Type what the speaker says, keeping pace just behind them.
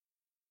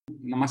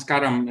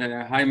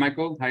Namaskaram. Hi,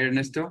 Michael. Hi,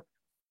 Ernesto.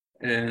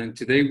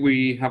 Today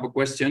we have a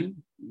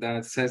question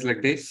that says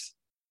like this.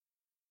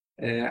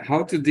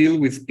 How to deal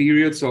with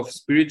periods of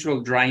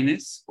spiritual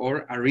dryness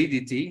or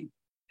aridity,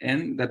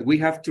 and that we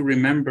have to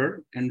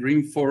remember and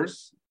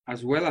reinforce,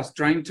 as well as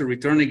trying to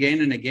return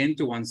again and again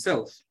to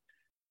oneself.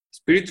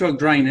 Spiritual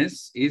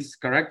dryness is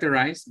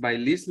characterized by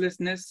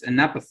listlessness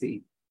and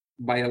apathy,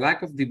 by a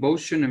lack of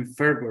devotion and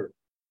fervor,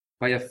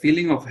 by a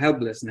feeling of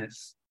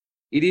helplessness.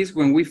 It is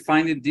when we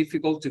find it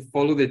difficult to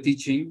follow the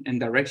teaching and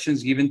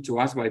directions given to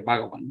us by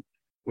Bhagavan,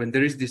 when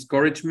there is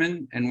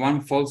discouragement and one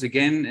falls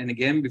again and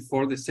again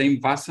before the same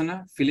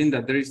vasana, feeling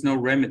that there is no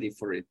remedy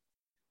for it.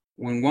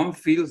 When one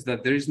feels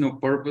that there is no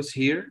purpose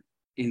here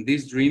in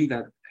this dream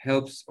that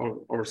helps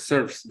or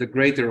serves the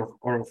greater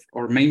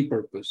or main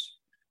purpose.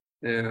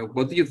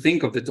 What do you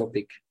think of the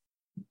topic?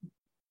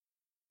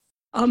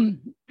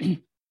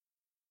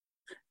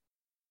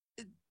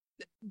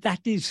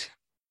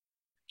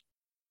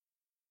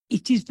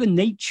 It is the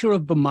nature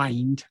of the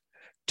mind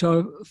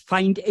to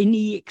find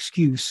any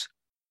excuse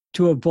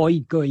to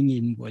avoid going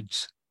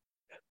inwards,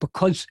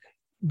 because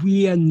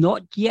we are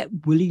not yet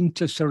willing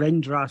to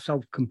surrender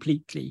ourselves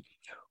completely.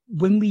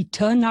 When we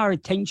turn our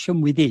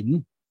attention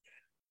within,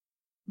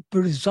 the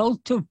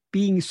result of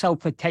being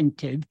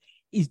self-attentive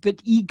is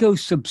that ego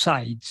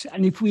subsides.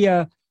 And if we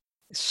are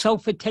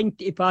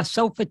self-attentive, if our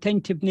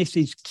self-attentiveness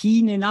is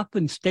keen enough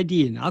and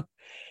steady enough,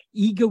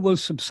 ego will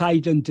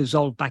subside and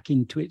dissolve back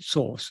into its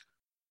source.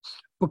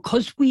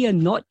 Because we are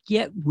not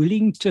yet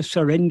willing to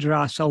surrender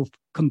ourselves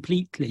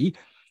completely,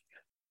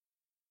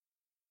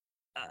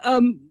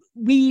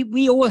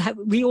 we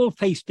all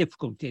face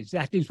difficulties.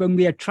 That is, when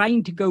we are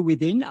trying to go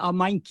within, our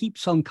mind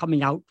keeps on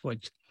coming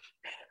outwards.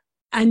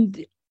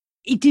 And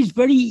it is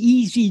very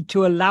easy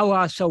to allow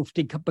ourselves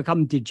to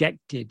become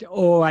dejected.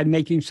 Oh, I'm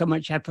making so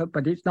much effort,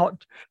 but it's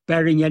not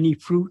bearing any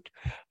fruit.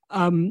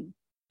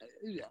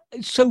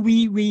 So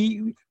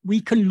we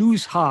can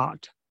lose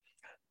heart.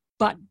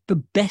 But the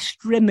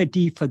best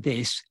remedy for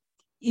this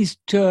is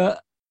to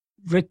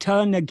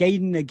return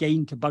again and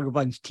again to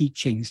Bhagavan's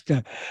teachings,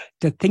 to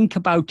think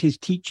about his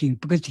teachings,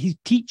 because his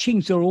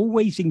teachings are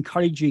always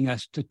encouraging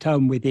us to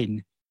turn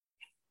within.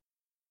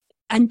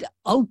 And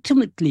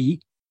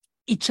ultimately,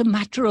 it's a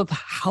matter of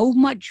how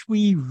much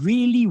we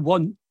really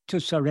want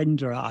to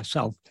surrender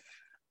ourselves.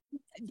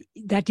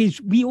 That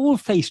is, we all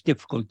face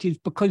difficulties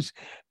because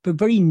the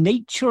very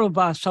nature of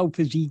ourself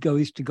as ego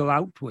is to go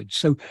outwards.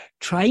 So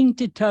trying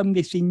to turn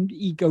this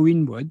ego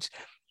inwards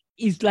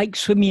is like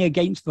swimming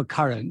against the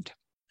current.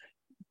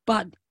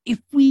 But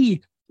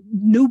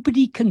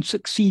nobody can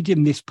succeed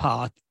in this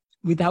path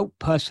without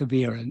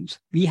perseverance.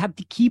 We have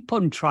to keep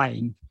on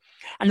trying.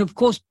 And of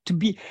course,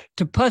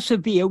 to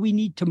persevere, we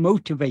need to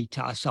motivate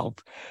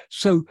ourselves.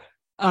 So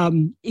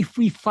if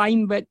we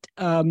find that,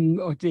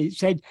 or they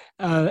said,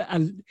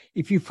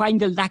 if you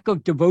find a lack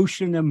of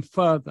devotion and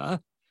fervor,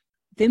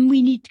 then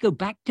we need to go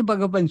back to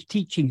Bhagavan's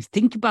teachings,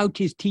 think about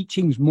his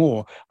teachings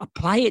more,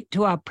 apply it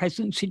to our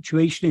present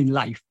situation in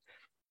life.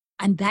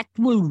 And that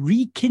will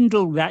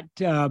rekindle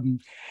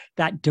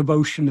that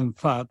devotion and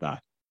fervor.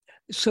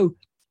 So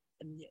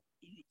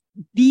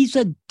these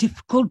are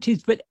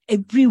difficulties that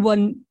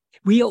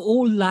we are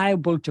all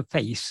liable to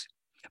face.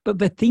 But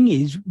the thing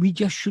is, we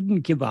just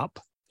shouldn't give up.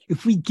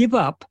 If we give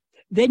up,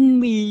 then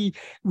we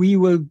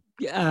will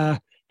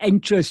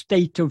enter a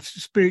state of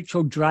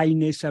spiritual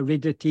dryness,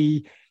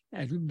 aridity,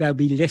 there'll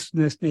be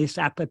listlessness,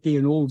 apathy,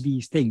 and all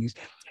these things.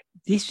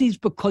 This is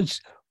because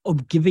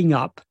of giving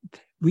up.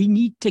 We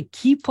need to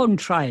keep on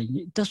trying.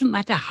 It doesn't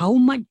matter how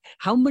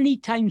many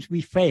times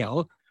we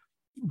fail.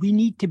 We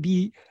need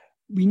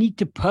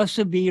to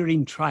persevere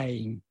in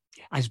trying.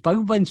 As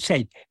Bhagavan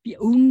said, the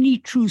only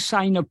true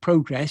sign of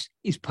progress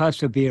is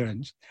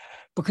perseverance,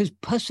 because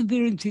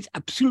perseverance is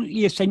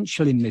absolutely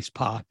essential in this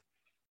path.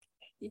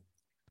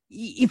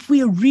 If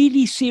we are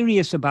really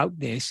serious about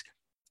this,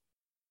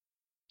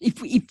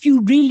 if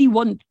you really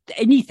want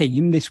anything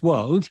in this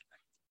world,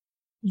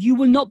 you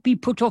will not be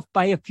put off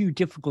by a few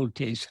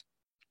difficulties.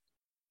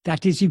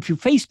 That is, if you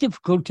face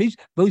difficulties,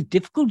 those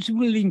difficulties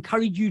will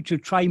encourage you to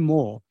try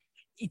more.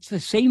 It's the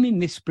same in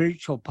this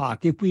spiritual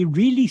path. If we're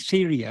really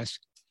serious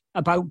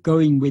about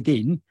going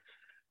within,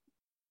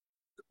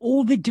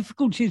 all the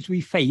difficulties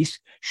we face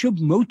should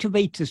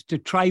motivate us to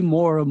try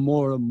more and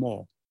more and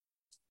more.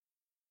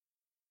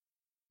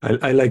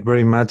 I like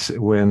very much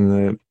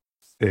when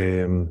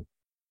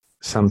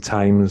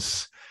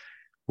sometimes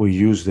we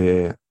use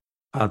the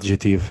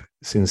adjective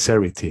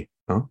sincerity,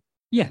 no?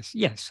 Yes,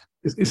 yes.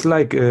 It's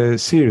like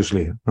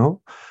seriously,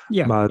 no?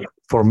 Yeah. But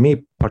for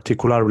me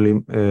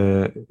particularly,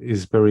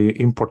 it's very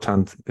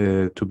important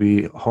to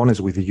be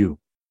honest with you.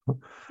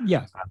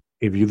 Yeah.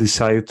 If you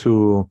decide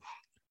to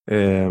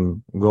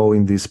go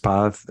in this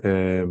path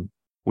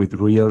with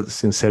real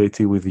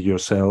sincerity with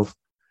yourself,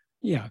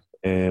 yeah,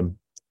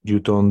 you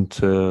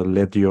don't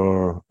let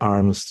your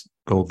arms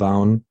go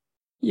down,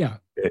 yeah,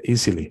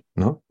 easily,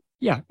 no?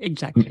 Yeah,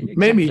 exactly.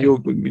 Maybe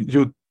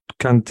you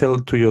can tell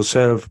to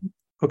yourself,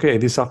 okay,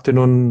 this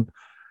afternoon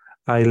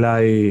I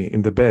lie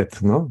in the bed,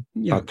 no?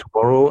 Yeah. But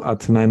tomorrow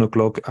at 9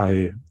 o'clock,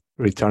 I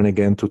return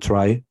again to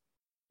try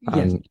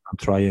and Yes.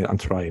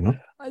 try, no?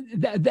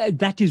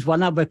 That is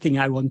one other thing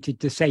I wanted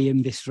to say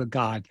in this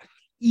regard.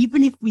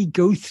 Even if we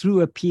go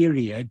through a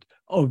period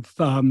of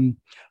when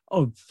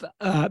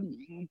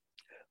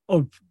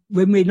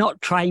we're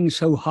not trying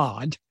so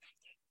hard,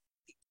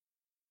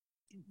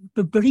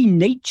 the very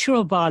nature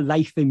of our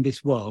life in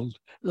this world,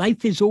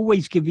 life is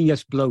always giving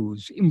us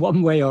blows in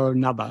one way or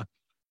another.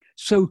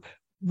 So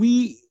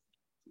we,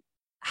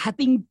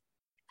 having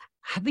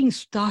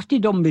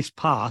started on this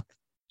path,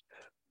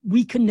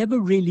 we can never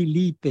really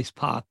leave this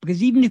path,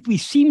 because even if we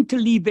seem to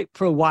leave it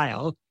for a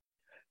while,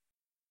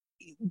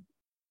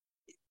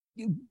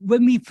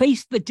 when we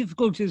face the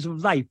difficulties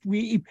of life,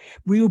 we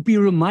will be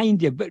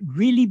reminded that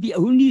really the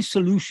only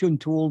solution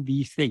to all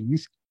these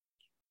things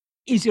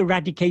is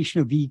eradication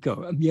of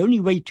ego. And the only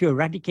way to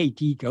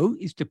eradicate ego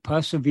is to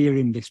persevere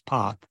in this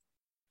path.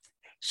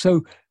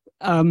 So,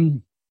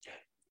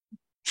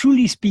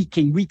 truly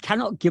speaking, we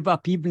cannot give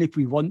up even if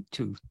we want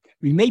to.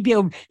 We may be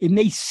able, it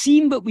may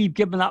seem that we've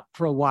given up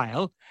for a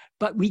while,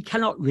 but we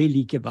cannot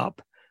really give up.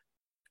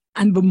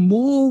 And the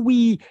more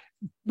we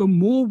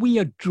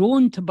are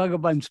drawn to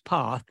Bhagavan's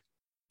path,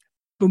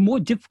 the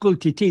more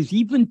difficult it is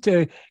even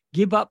to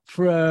give up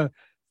for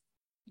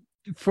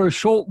a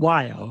short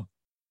while.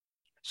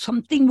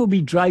 Something will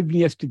be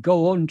driving us to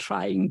go on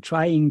trying.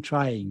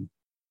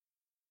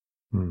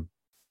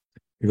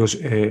 Because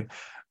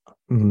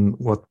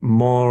what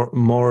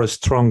more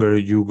stronger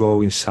you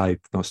go inside,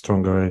 no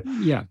stronger,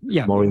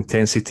 more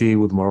intensity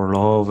with more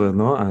love,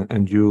 no,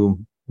 and you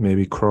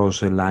maybe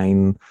cross a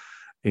line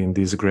in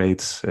these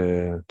grades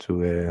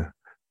to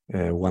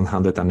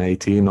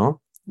 180, no.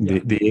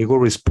 The ego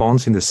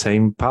responds in the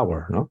same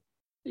power, no.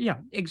 Yeah,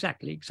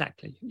 exactly,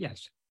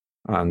 yes.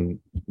 And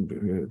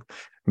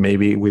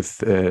maybe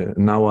with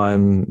now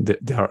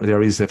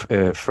there is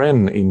a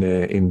friend in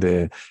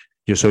the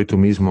Yo Soy Tú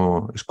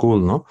Mismo school,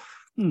 no,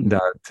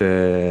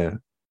 that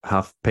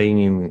have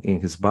pain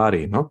in his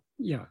body, no.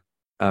 Yeah.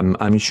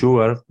 I'm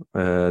sure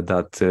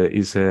that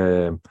is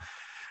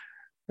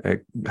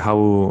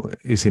how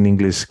is in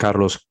English,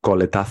 Carlos,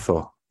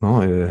 coletazo,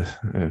 no,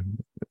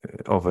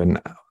 of an.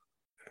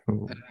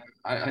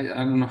 I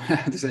don't know how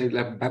to say,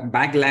 like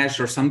backlash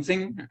or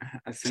something.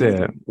 I think.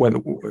 Yeah,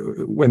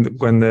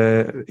 when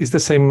it's the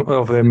same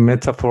of the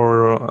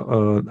metaphor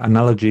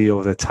analogy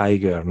of the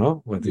tiger,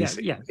 no? When in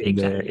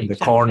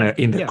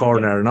the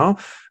corner, no?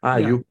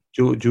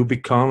 You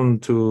become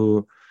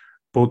to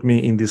put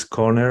me in this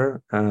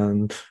corner,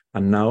 and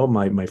now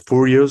my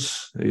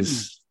furious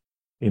is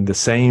in the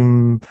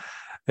same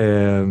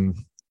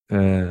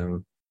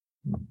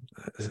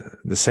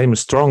the same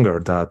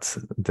stronger that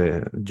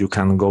you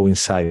can go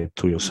inside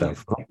to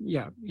yourself.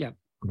 Yeah.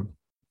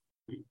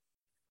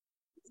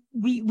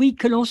 We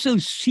can also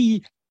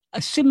see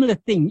a similar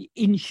thing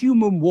in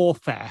human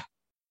warfare.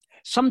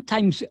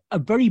 Sometimes a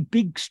very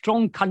big,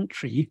 strong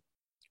country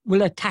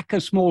will attack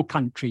a small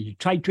country,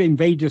 try to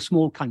invade a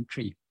small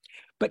country.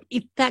 But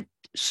if that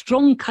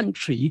strong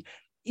country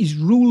is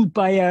ruled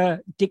by a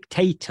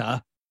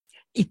dictator,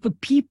 if the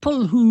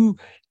people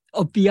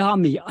of the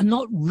army are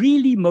not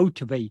really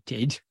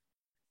motivated,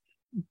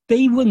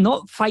 they will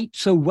not fight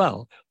so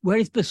well.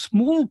 Whereas the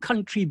small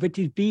country that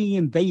is being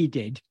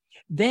invaded,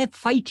 they're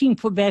fighting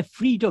for their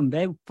freedom.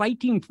 They're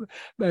fighting for,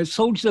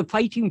 soldiers are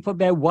fighting for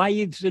their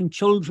wives and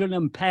children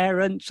and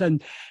parents.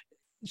 And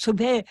so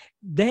they're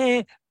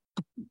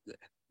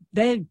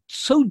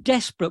so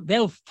desperate,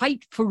 they'll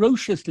fight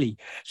ferociously.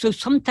 So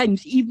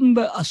sometimes even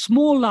a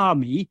small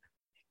army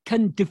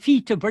can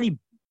defeat a very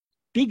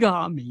big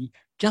army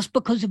just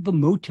because of the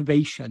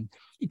motivation.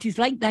 It is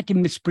like that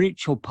in the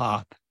spiritual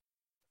path.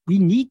 We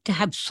need to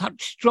have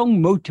such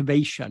strong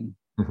motivation.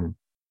 Mm-hmm.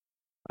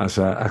 As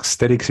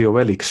Asterix y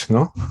Obelix,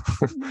 no?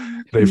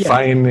 They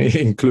find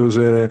includes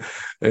a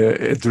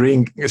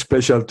drink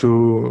special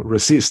to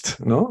resist,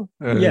 no?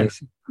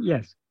 Yes.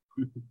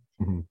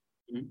 Mm-hmm.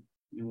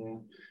 Yeah.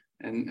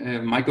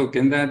 And Michael,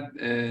 can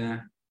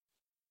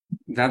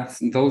that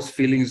those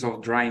feelings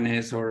of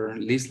dryness or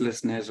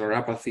listlessness or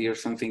apathy or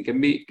something can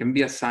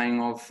be a sign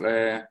of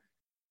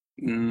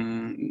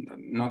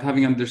not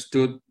having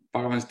understood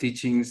Bhagavan's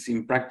teachings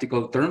in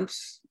practical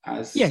terms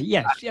as deeply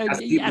as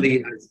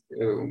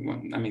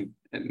I mean,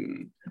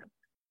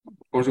 of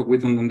course we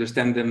don't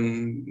understand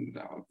them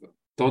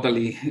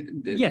totally.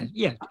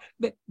 Yes,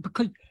 but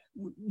because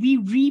we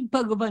read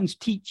Bhagavan's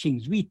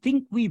teachings, we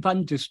think we've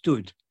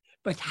understood,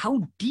 but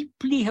how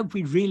deeply have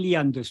we really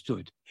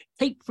understood?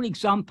 Take, for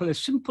example, a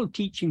simple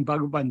teaching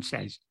Bhagavan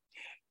says,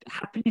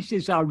 happiness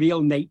is our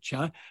real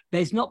nature.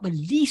 There's not the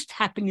least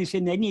happiness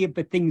in any of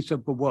the things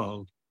of the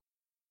world.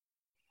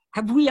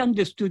 Have we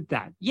understood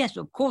that? Yes,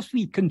 of course,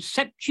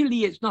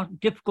 conceptually, it's not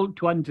difficult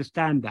to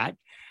understand that.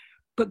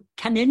 But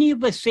can any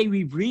of us say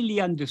we've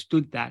really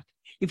understood that?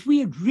 If we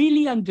had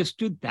really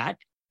understood that,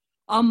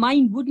 our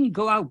mind wouldn't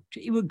go out.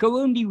 It would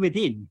go only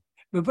within.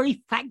 The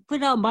very fact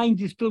that our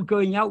mind is still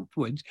going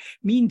outwards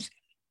means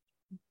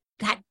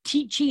that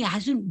teaching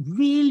hasn't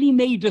really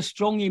made a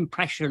strong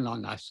impression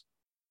on us.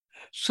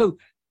 So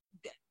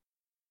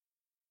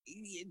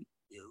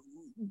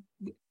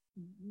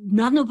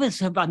none of us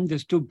have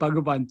understood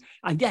Bhagavan,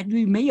 and that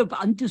we may have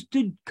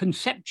understood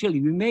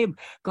conceptually, we may have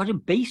got a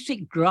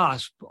basic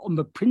grasp on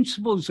the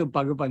principles of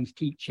Bhagavan's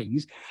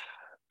teachings,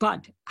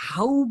 but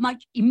how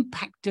much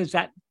impact does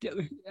that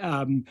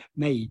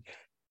made?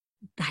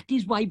 That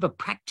is why the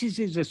practice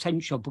is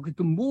essential, because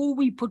the more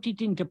we put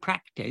it into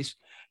practice,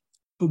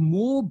 the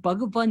more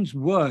Bhagavan's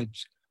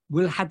words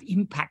will have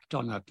impact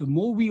on us, the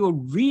more we will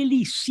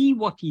really see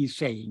what he's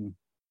saying,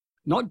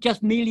 not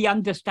just merely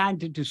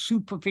understand it at a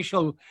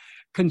superficial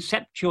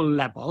conceptual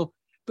level,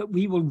 but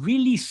we will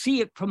really see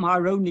it from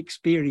our own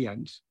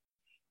experience.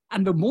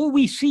 And the more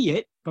we see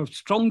it, the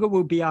stronger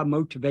will be our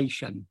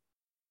motivation.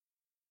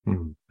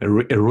 A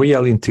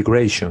real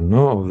integration,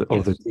 no,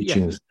 of the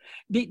teachings.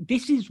 Yes.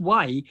 This is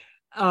why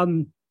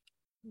in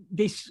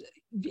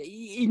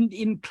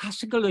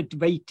classical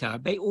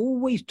Advaita, they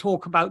always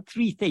talk about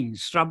three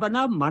things: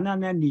 Sravana,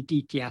 Manana,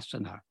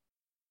 Nididhyasana.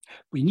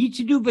 We need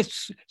to do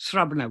this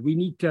Sravana. We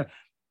need to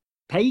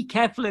pay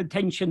careful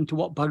attention to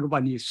what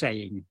Bhagavan is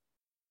saying.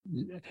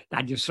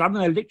 That is,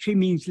 Sravana literally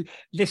means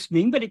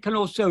listening, but it can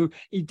also,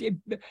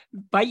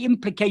 by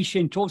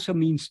implication, it also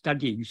means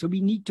studying. So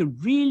we need to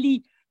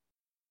really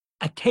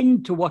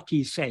attend to what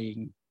he's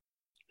saying.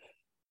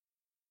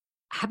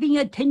 Having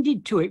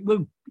attended to it,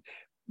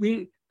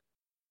 we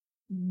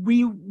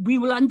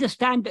will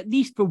understand at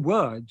least the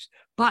words,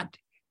 but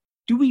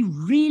do we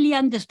really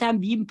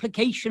understand the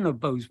implication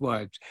of those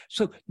words?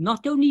 So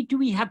not only do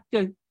we have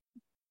to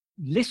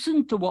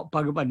listen to what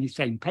Bhagavan is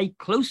saying, pay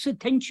close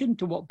attention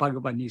to what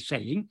Bhagavan is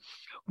saying,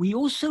 we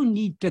also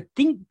need to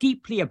think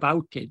deeply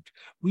about it.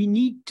 We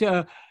need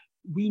to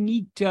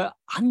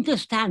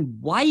understand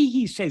why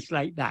he says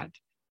like that.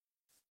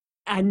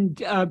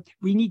 And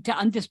we need to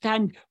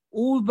understand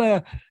all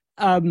the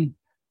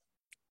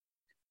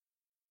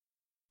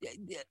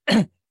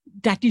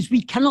that is,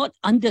 we cannot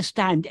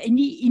understand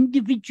any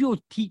individual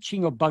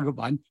teaching of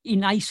Bhagavan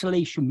in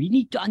isolation. We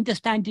need to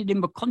understand it in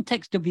the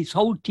context of his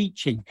whole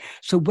teaching.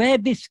 So where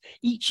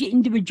each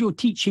individual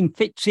teaching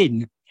fits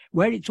in,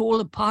 where it's all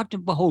a part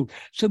of the whole.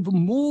 So the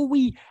more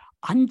we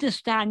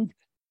understand,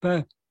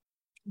 the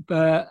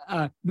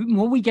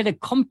more we get a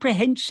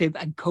comprehensive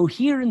and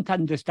coherent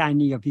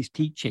understanding of his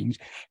teachings.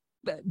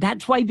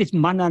 That's why this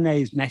manana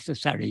is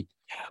necessary.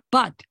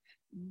 But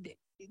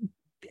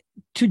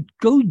to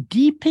go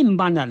deep in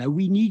manana,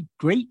 we need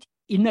great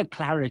inner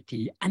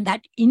clarity, and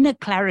that inner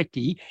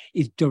clarity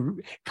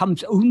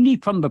comes only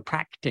from the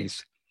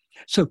practice.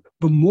 So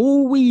the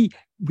more we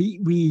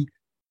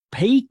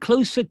pay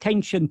close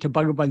attention to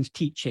Bhagavan's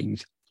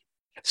teachings,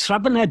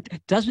 Sravana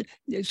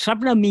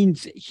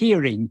means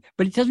hearing,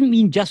 but it doesn't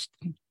mean just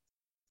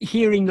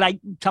hearing like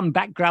some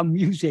background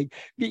music.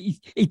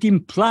 It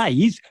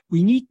implies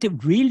we need to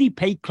really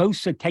pay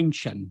close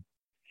attention.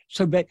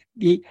 So that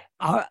the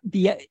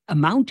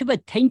amount of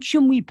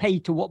attention we pay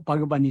to what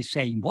Bhagavan is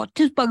saying, what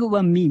does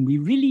Bhagavan mean? We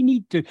really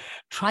need to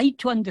try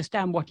to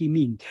understand what he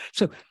means.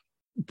 So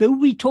though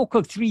we talk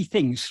of three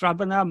things,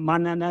 Sravana,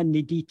 Manana,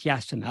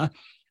 Nididhyasana,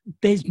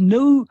 there's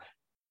no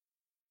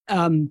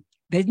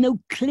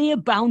clear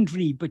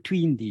boundary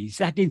between these.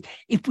 That is,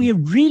 if we are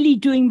really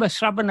doing the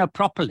Sravana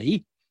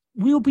properly,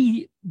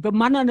 the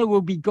Manana will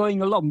be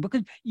going along,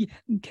 because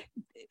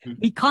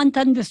we can't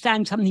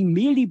understand something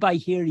merely by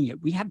hearing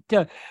it. We have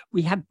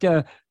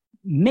to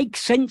make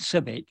sense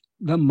of it.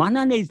 The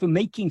manana is the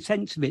making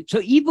sense of it. So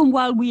even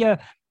while we are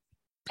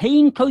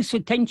paying close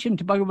attention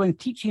to Bhagavan's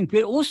teachings,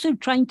 we're also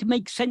trying to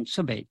make sense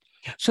of it.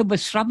 So the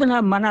Sravana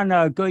and Manana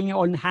are going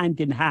on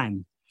hand in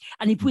hand.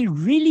 And if we're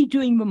really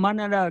doing the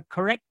Manana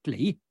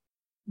correctly,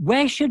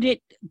 where should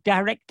it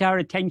direct our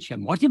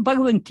attention? What is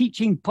Bhagavan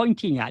teaching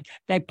pointing at?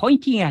 They're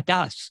pointing at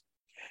us.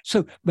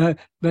 So the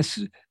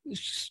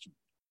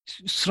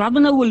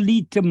Sravana will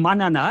lead to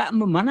Manana, and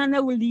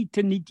Manana will lead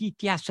to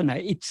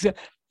Nididhyasana.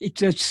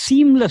 It's a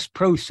seamless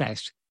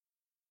process.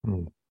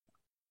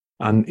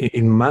 And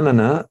in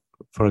Manana,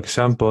 for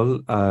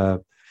example,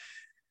 for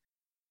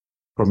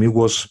me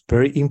was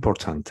very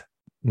important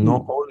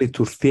not only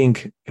to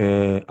think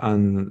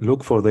and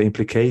look for the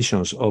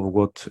implications of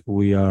what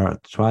we are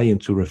trying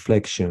to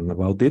reflection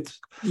about it.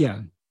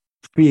 Yeah.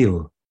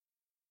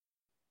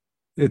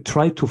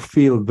 Try to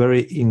feel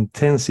very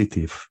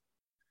intensive.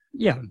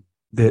 Yeah.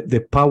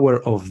 The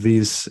power of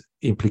these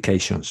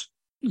implications.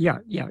 Yeah.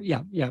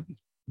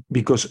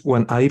 Because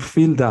when I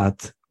feel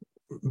that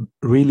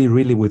really,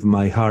 really with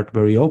my heart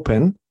very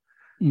open,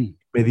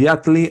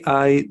 immediately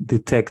I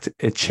detect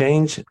a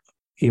change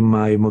in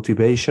my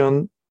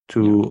motivation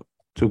to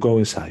go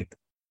inside.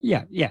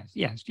 Yes.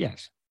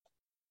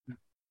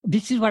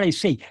 This is what I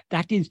say.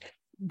 That is,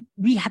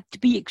 we have to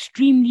be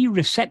extremely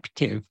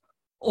receptive,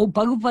 or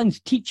Bhagavan's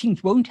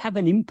teachings won't have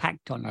an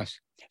impact on us.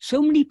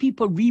 So many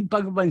people read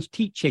Bhagavan's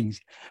teachings,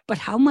 but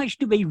how much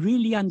do they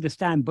really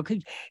understand?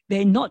 Because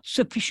they're not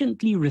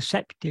sufficiently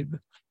receptive.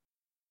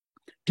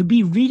 To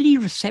be really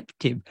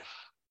receptive,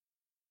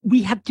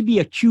 we have to be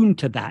attuned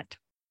to that.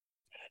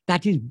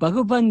 That is,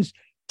 Bhagavan's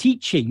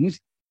teachings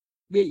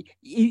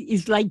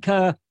is like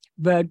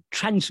the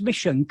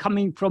transmission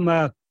coming from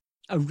a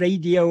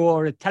radio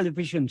or a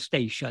television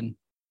station,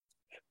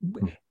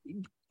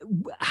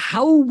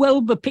 how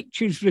well the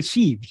picture is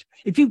received.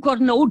 If you've got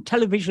an old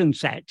television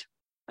set,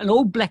 an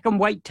old black and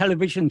white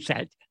television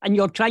set, and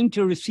you're trying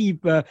to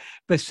receive the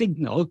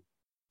signal,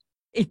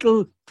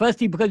 it'll,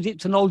 firstly, because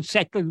it's an old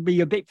set, it'll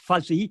be a bit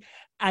fuzzy,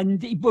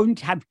 and it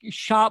won't have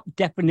sharp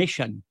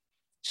definition.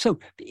 So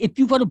if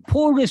you've got a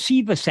poor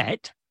receiver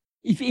set,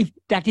 if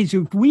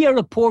we are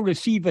a poor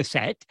receiver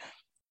set,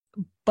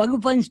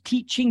 Bhagavan's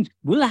teachings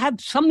will have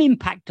some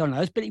impact on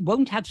us, but it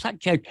won't have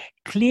such a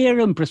clear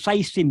and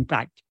precise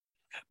impact.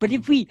 But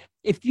if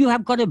you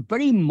have got a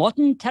very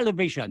modern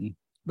television,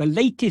 the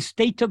latest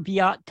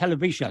state-of-the-art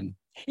television,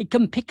 it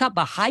can pick up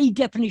a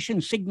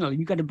high-definition signal.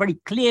 You've got a very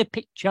clear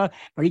picture,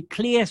 very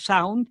clear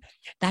sound.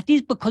 That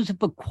is because of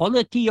the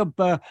quality of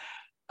the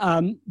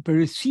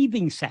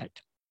receiving set.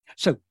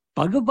 So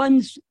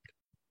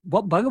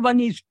what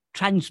Bhagavan is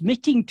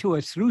transmitting to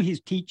us through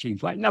his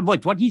teachings, right? Now,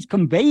 what he's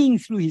conveying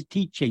through his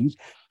teachings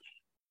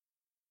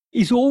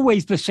is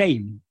always the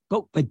same.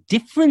 But the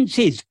difference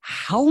is,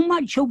 how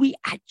much are we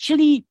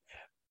actually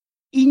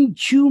in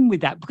tune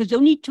with that? Because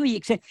only to the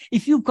extent,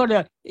 if you've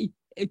got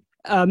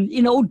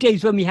in old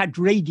days when we had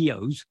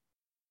radios,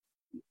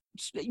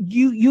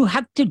 you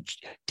have to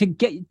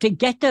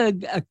get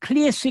a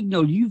clear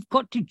signal, you've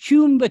got to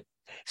tune the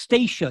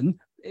station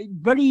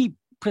very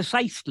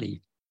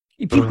precisely.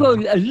 If you go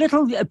a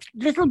little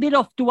bit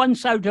off to one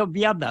side or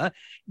the other,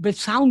 the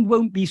sound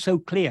won't be so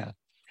clear.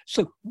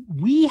 So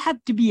we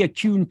have to be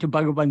attuned to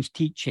Bhagavan's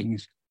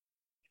teachings.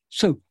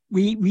 So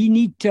we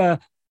need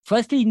to,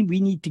 firstly, we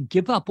need to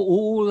give up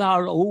all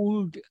our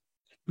old,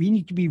 we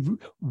need to be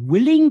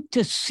willing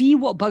to see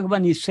what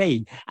Bhagavan is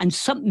saying. And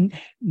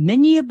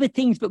many of the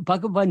things that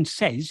Bhagavan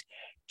says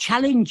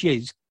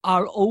challenges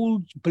our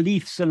old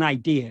beliefs and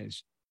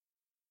ideas.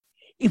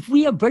 If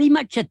we are very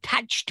much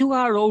attached to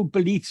our old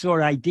beliefs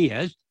or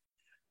ideas,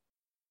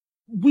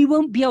 we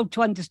won't be able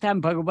to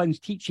understand Bhagavan's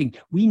teaching.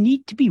 We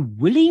need to be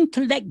willing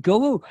to let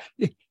go.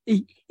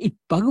 If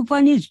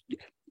Bhagavan is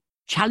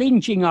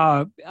challenging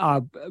our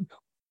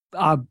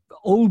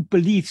old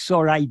beliefs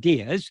or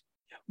ideas,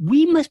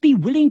 we must be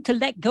willing to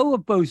let go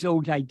of those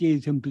old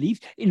ideas and beliefs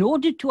in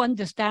order to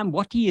understand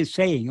what he is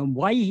saying and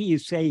why he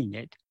is saying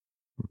it.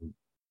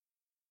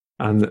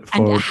 And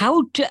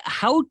how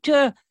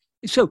to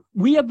so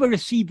we have a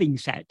receiving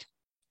set.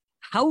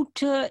 How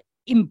to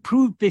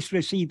improve this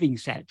receiving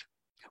set?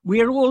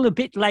 We're all a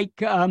bit like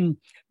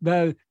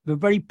the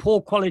very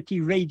poor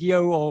quality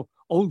radio or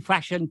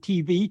old-fashioned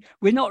TV.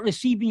 We're not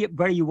receiving it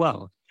very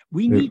well.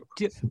 We need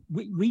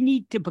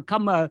to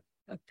become a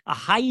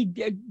high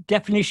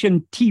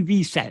definition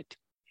TV set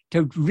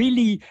to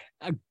really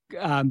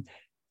to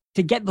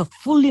get the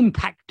full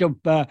impact of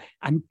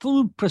and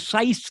full,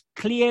 precise,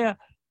 clear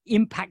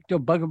impact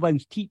of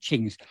Bhagavan's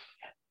teachings.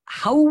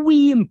 How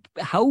we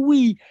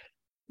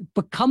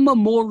become a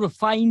more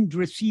refined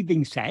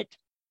receiving set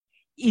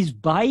is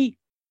by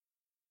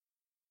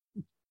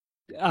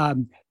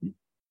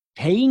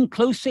paying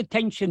close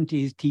attention to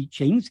his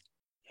teachings,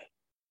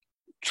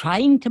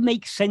 trying to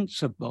make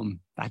sense of them.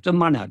 That's a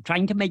manner,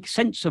 trying to make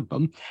sense of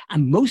them,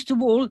 and most of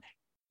all,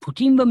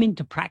 putting them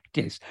into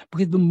practice.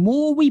 Because the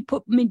more we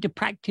put them into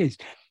practice,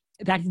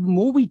 that the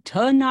more we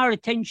turn our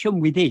attention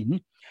within,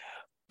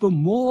 the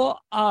more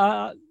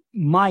our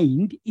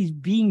mind is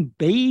being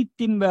bathed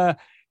in the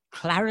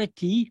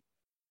clarity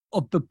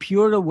of the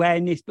pure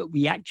awareness that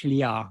we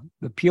actually are,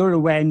 the pure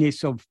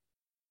awareness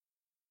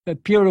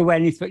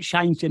that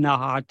shines in our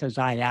heart as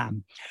I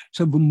am.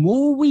 So the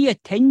more we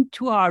attend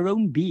to our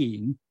own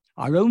being,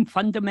 our own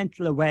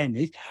fundamental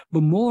awareness,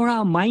 the more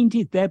our mind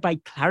is thereby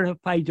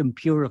clarified and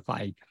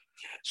purified.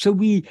 So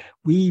we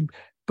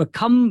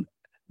become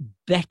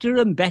better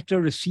and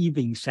better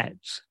receiving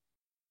sets.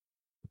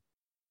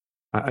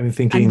 I'm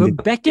thinking, and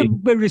the better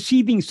the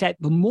receiving set,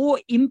 the more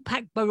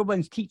impact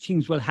Bhagavan's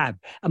teachings will have.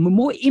 And the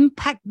more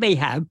impact they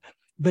have,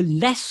 the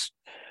less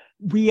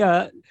we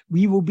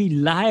will be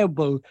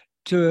liable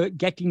to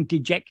getting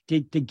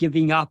dejected, to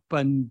giving up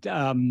and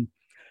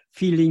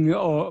feeling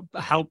or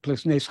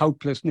helplessness,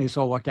 hopelessness,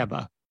 or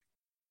whatever.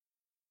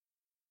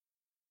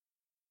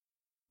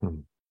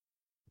 No,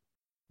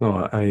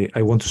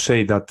 I want to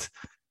say that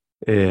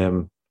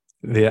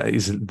there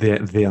is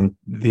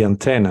the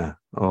antenna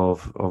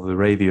of the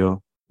radio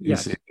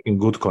is in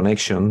good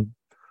connection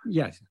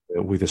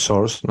with the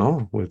source,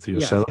 no, with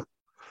yourself,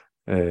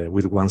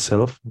 with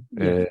oneself.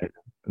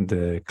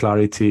 The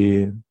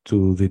clarity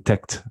to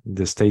detect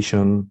the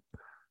station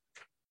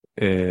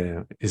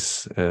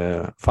is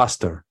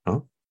faster,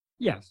 no?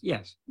 Yes.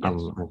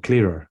 And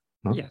clearer,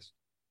 no? Yes.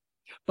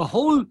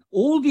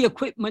 All the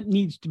equipment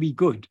needs to be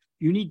good.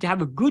 You need to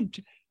have a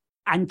good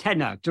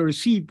antenna to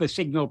receive the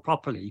signal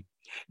properly.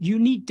 You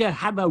need to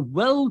have a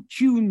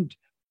well-tuned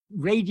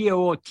radio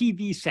or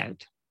TV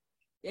set.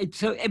 That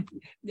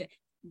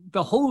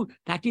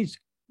is,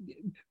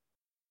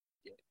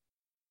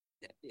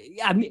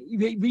 I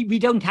mean, we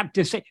don't have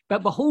to say,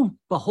 but the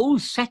whole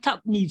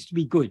setup needs to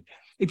be good.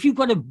 If you've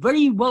got a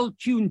very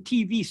well-tuned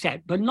TV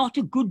set, but not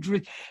a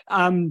good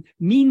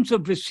means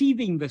of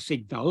receiving the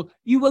signal,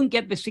 you won't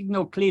get the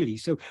signal clearly.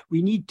 So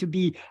we need to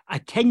be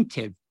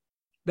attentive.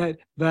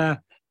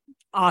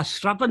 Our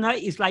Sravana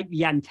is like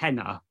the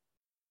antenna.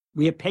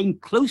 We are paying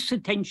close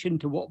attention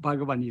to what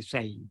Bhagavan is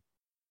saying.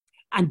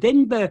 And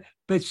then the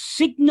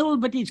signal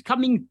that is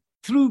coming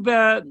through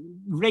the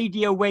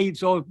radio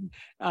waves or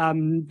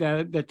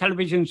the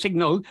television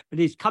signal that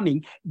is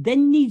coming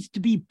then needs to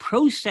be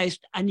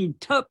processed and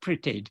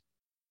interpreted.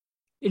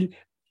 If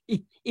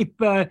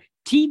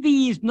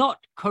TV is not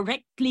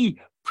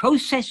correctly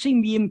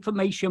processing the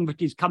information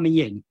that is coming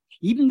in,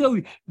 even though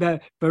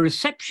the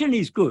reception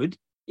is good,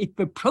 if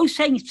the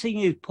processing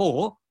is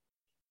poor,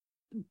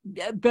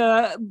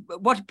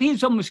 what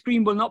appears on the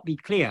screen will not be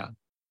clear.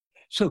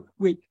 So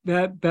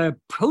the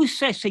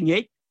processing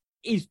it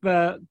is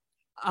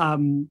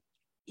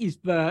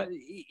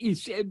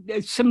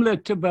similar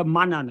to the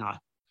manana,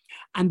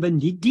 and the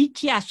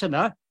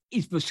nididhyasana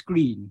is the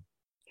screen.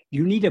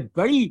 You need a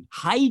very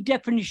high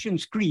definition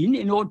screen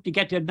in order to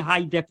get a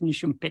high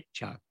definition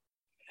picture.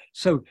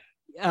 So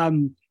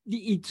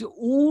it's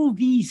all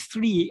these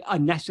three are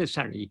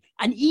necessary,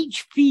 and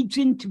each feeds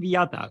into the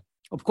other.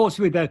 Of course,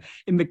 in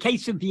the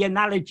case of the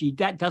analogy,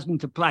 that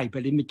doesn't apply.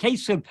 But in the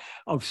case of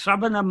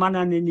Sravana,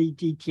 Manana,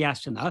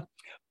 Nididhyasana,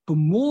 the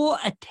more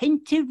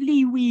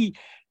attentively we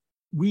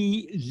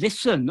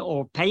listen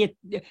or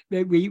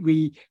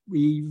we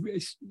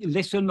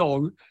listen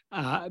or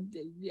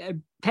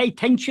pay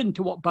attention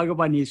to what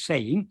Bhagavan is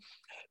saying,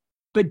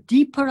 the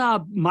deeper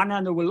our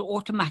manana will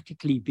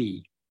automatically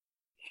be.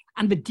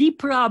 And the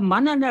deeper our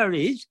manana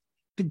is,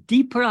 the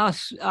deeper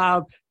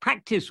our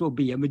practice will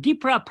be. And the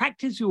deeper our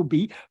practice will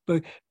be,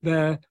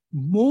 the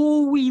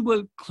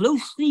more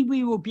closely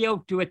we will be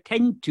able to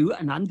attend to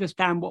and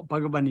understand what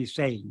Bhagavan is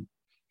saying.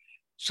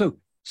 So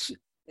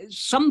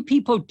some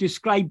people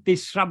describe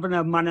this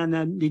Sravana,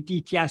 Manana,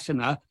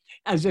 Nididhyasana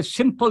as a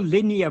simple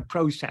linear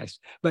process.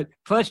 But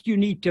first you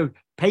need to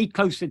pay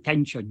close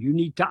attention. You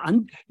need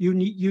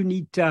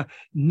to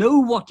know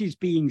what is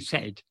being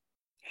said.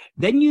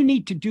 Then you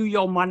need to do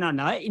your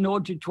manana in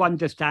order to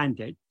understand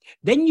it.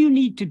 Then you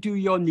need to do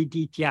your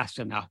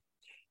nididhyasana,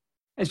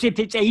 as if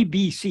it's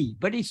ABC,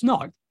 but it's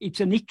not. It's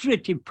an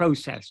iterative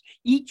process.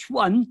 Each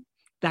one,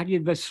 that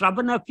is, the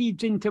Sravana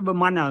feeds into the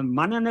manana,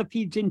 manana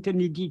feeds into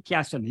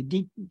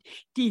nididhyasana,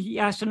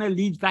 nididhyasana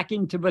leads back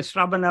into the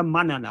Sravana,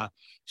 manana.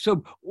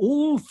 So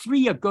all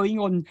three are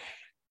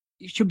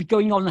should be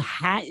going on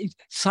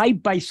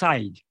side by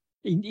side,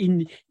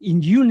 in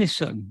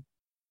unison.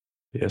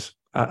 Yes,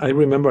 I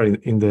remember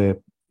in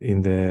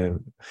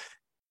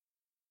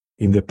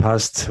the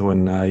past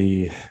when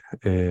I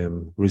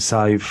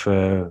receive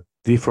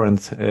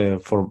different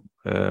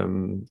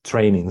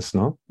trainings,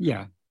 no?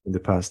 Yeah. In the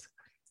past,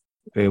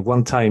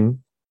 one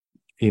time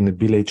in a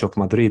village of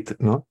Madrid,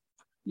 no?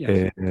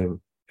 Yes.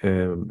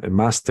 A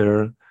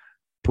master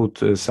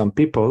put some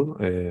people,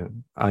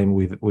 I'm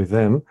with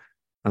them,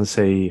 and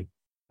say,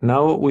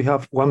 now we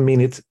have 1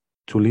 minute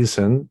to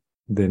listen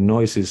the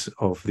noises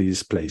of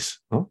this place,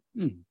 no?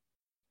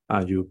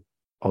 And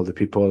all the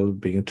people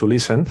begin to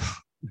listen.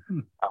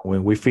 And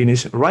when we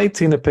finish,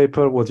 write in a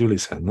paper what you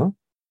listen, no?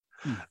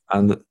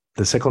 And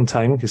the second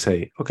time he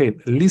say, okay,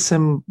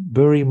 listen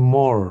very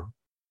more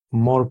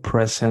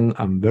present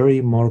and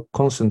very more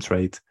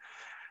concentrate.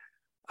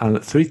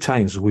 And 3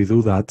 times we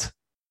do that.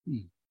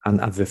 And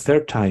at the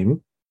third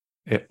time,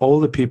 all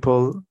the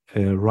people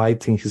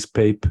write in his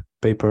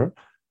paper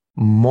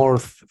more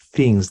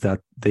things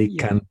that they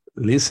can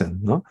listen,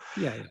 no?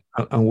 Yeah.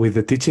 And with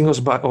the teaching of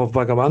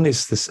Bhagavan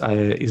is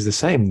the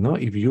same, no?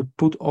 If you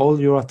put all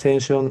your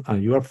attention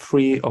and you are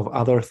free of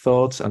other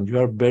thoughts and you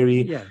are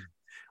very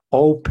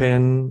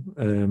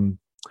open,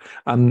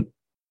 and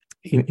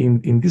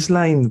in this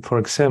line, for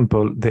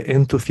example, the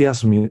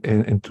enthusiasm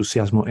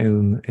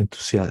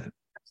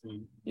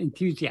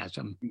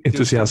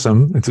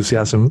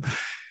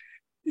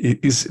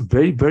is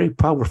very, very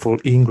powerful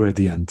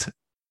ingredient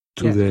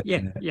to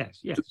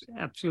yes,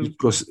 absolutely.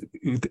 Because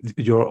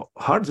your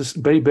heart is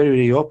very,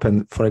 very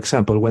open. For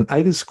example, when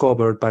I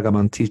discovered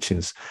Bhagavan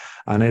teachings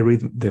and I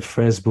read the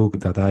first book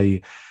that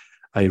I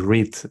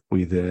read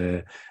with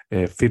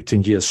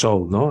 15 years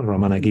old, no,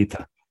 Ramana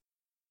Gita,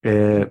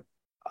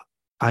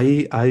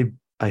 I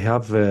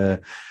have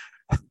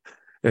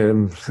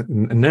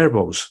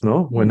nervous,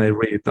 no, when I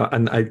read,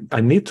 and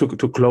I need to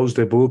close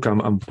the book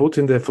and put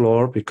in the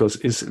floor because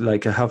it's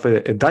like I have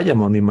a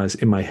diamond in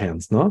my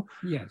hands, no.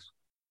 Yes.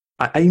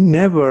 I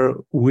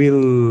never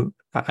feel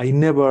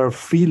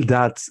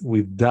that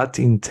with that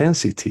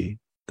intensity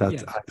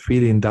that I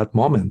feel in that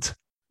moment.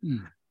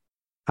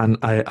 And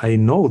I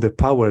know the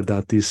power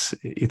that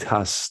it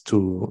has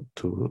to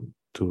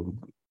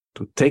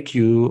take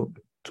you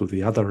to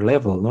the other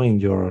level, no, in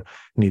your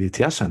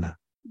nididhyasana.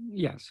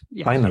 Yes.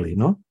 Finally,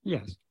 no?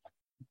 Yes.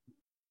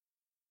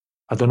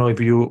 I don't know if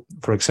you,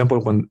 for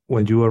example,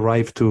 when you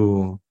arrive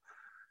to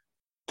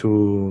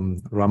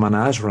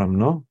Ramana Ashram,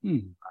 no?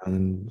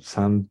 And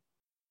some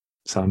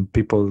some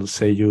people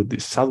say you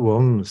this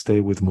sadhvam stay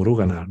with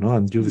Murugana, no,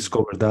 and you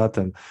discover that,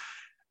 and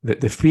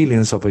the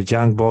feelings of a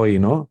young boy,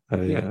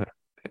 in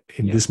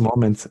this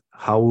moment,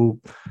 how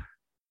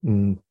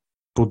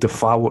put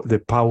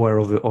the power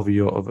of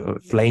your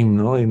flame,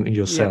 no, in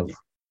yourself.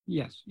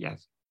 Yes,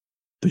 yes.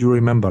 Do you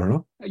remember,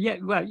 no? Yeah,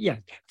 well, yeah.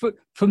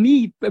 For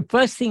me, the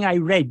first thing I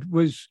read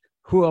was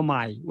Who Am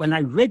I? When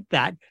I read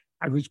that,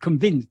 I was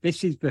convinced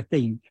this is the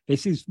thing.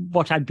 This is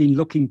what I've been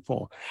looking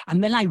for.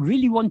 And then I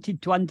really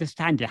wanted to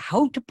understand it,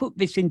 how to put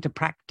this into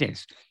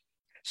practice.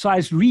 So I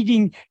was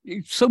reading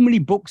so many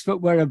books that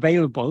were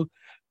available,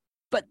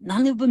 but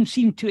none of them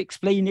seemed to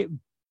explain it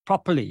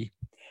properly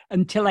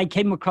until I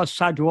came across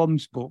Sadhu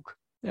Om's book,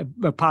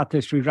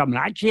 Patha Sri Ramana.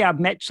 Actually,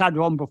 I've met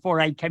Sadhu Om before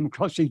I came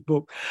across his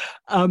book.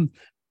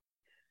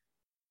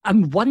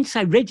 And once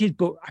I read his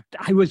book,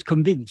 I was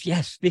convinced,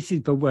 yes, this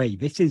is the way.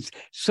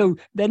 So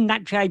then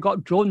naturally I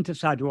got drawn to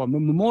Sadhu Om.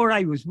 And the more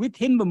I was with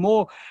him, the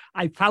more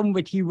I found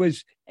that he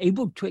was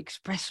able to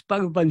express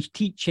Bhagavan's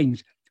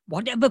teachings.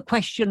 Whatever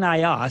question I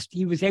asked,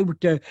 he was able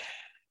to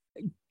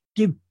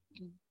give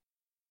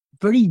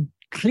very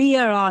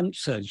clear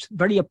answers,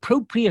 very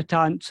appropriate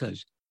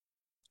answers.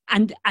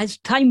 And as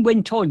time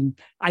went on,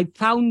 I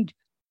found,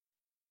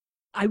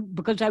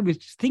 because I was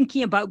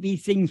thinking about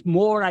these things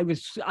more, I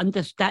was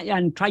understanding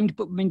and trying to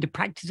put them into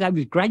practice, I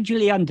was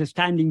gradually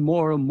understanding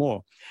more and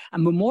more.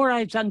 And the more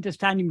I was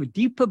understanding, the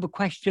deeper the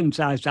questions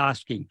I was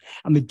asking.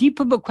 And the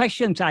deeper the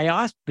questions I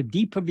asked, the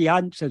deeper the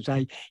answers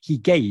he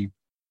gave.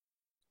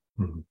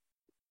 Mm-hmm.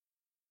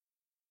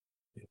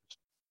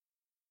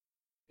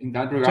 In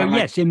that regard, so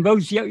yes, in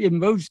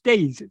those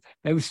days,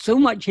 there was so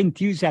much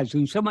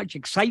enthusiasm, so much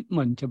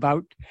excitement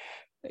about,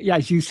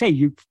 as you say,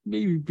 you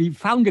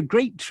found a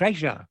great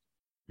treasure.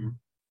 Mm.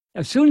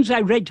 As soon as I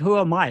read Who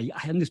Am I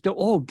understood,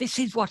 oh, this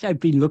is what I've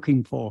been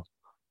looking for.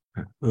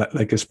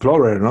 Like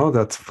explorer, no?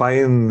 That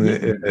find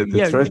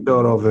the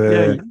treasure of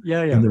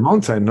in the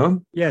mountain,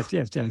 no? Yes.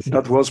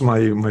 That was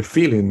my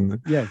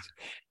feeling. Yes.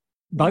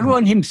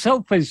 Bhagavan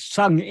himself has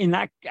sung in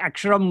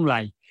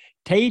Aksharamlai,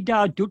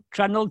 Teda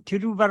Dutranol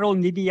Tiruvarol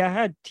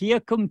Nidiyaha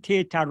Tiakum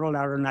Te Tarol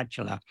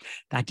Arunachala.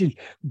 That is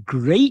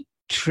great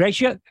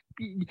treasure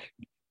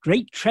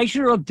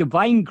of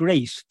divine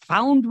grace,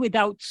 found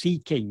without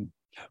seeking.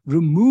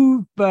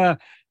 Remove the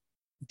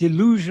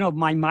delusion of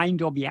my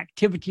mind or the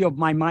activity of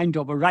my mind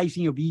or the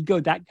rising of ego.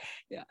 That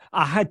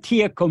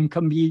ahatiyakum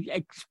can be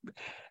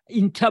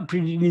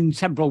interpreted in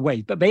several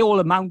ways, but they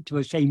all amount to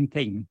the same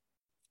thing.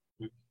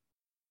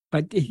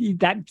 But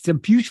that's a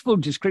beautiful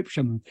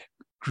description.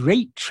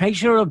 Great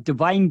treasure of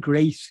divine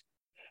grace,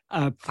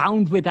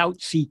 found without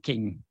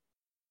seeking.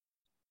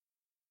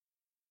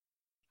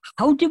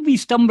 How did we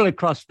stumble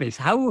across this?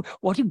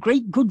 What a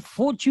great good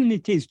fortune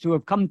it is to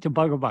have come to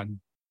Bhagavan.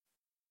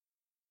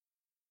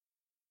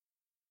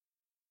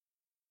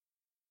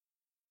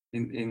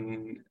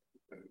 When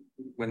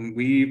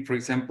we, for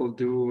example,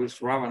 do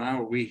Sravana,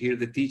 or we hear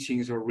the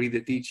teachings or read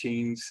the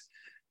teachings,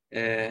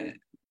 because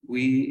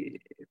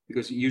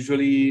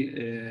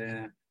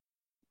usually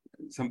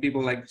some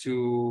people like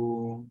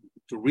to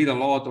read a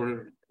lot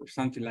or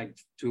something, like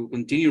to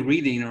continue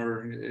reading,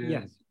 or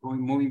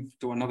moving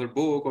to another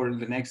book or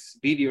the next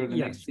video or the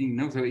next thing.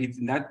 No, so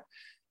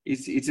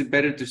it's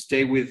better to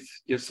stay with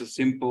just a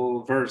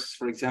simple verse,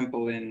 for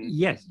example, and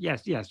yes.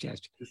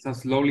 So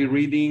slowly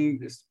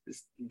reading,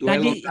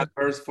 dwell on that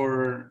verse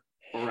for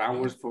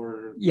hours.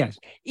 Yes,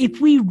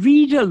 if we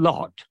read a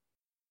lot,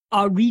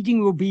 our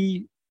reading will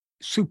be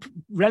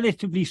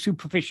relatively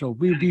superficial.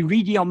 We'll be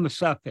reading on the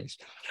surface.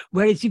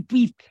 Whereas if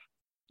we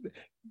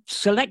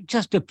select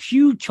just a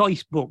few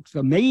choice books,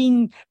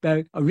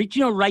 the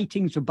original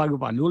writings of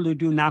Bhagavan,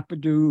 Uladu,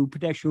 Napadu,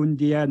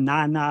 Upadeshundya,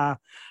 Nana,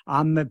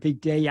 Amma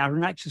Vigde,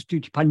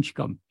 Arunachastuti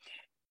Panchakam,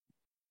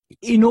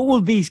 in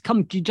all these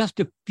come to just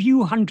a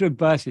few hundred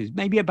verses,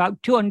 maybe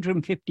about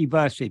 250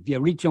 verses, the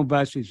original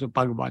verses of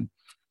Bhagavan.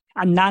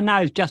 And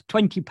Nana is just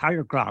 20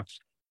 paragraphs.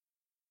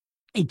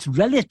 It's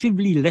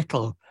relatively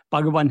little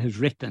Bhagavan has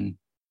written.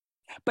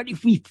 But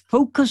if we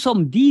focus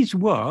on these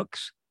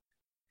works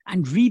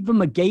and read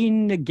them again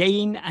and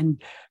again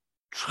and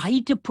try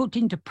to put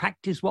into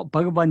practice what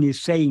Bhagavan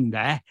is saying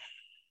there,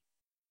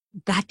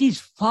 that is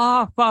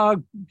far,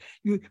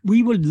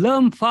 we will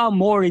learn far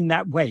more in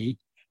that way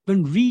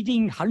than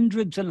reading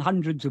hundreds and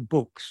hundreds of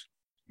books.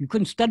 You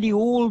can study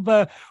all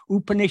the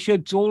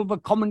Upanishads, all the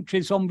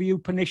commentaries on the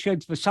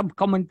Upanishads, the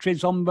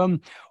sub-commentaries on them,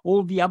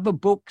 all the other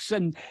books,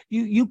 and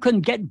you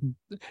can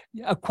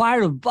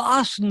acquire a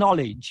vast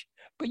knowledge,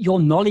 but your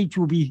knowledge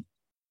will be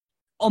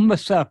on the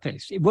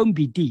surface. It won't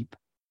be deep.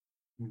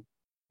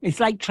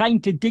 It's like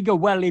trying to dig a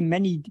well in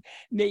many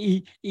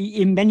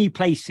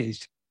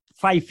places.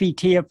 5 feet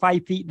here,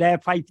 5 feet there,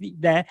 5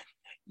 feet there.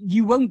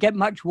 You won't get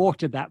much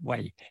water that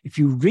way. If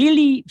you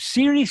really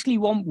seriously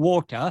want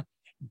water,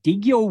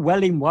 dig your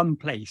well in one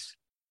place.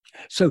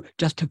 So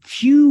just a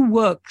few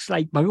works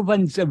like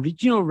Bhagavan's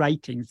original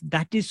writings,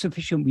 that is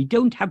sufficient. We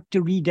don't have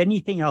to read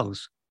anything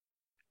else.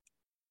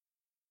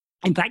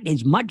 In fact,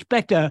 it's much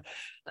better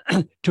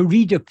to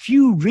read a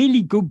few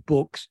really good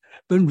books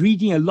than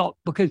reading a lot,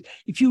 because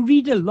if you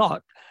read a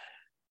lot,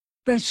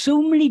 there's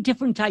so many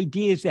different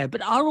ideas there,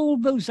 but are all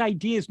those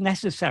ideas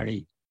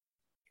necessary?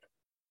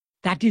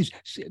 That is,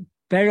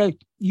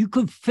 you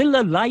could fill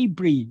a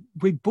library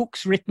with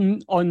books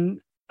written on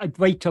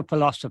Advaita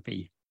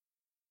philosophy.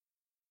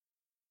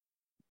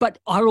 But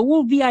are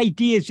all the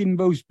ideas in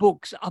those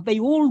books, are they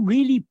all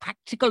really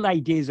practical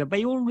ideas? Are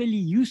they all really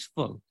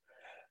useful?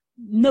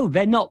 No,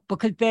 they're not,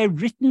 because they're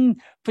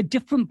written for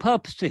different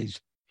purposes.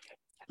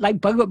 Like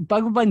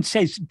Bhagavan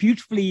says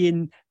beautifully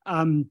in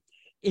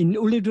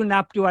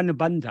Ulidunaptu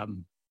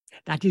Anubandham,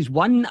 that is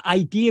one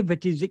idea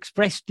that is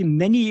expressed in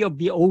many of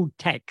the old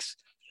texts,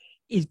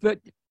 is that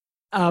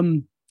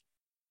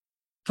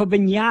for the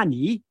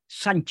jnani,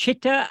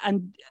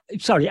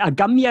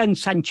 agamya and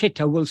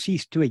sanchita will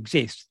cease to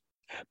exist,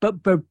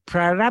 but the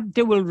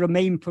prarabdha will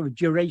remain for the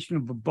duration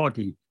of the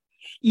body.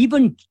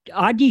 Even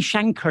Adi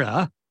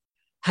Shankara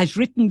has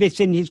written this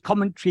in his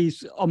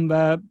commentaries on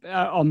the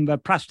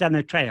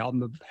Prasthanatraya, on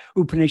the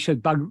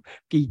Upanishad, Bhagavad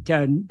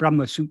Gita, and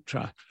Brahma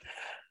Sutra.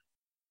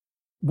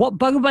 What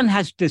Bhagavan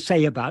has to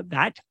say about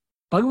that,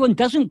 Bhagavan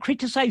doesn't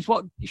criticize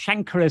what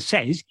Shankara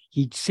says.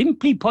 He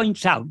simply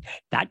points out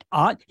that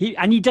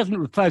and he doesn't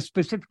refer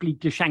specifically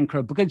to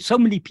Shankara because so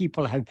many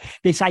people have,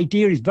 this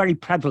idea is very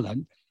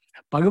prevalent.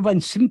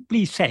 Bhagavan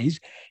simply says,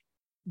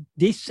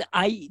 this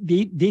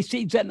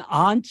is an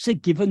answer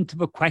given to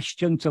the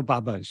questions of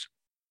others.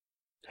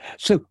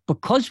 So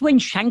because when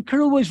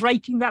Shankara was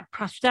writing that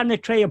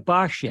Prasthanatraya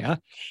Bhashya,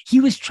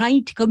 he was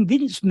trying to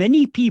convince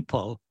many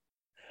people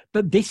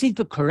that this is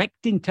the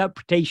correct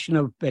interpretation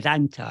of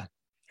Vedanta.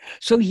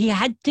 So he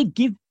had to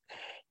give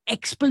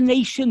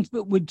explanations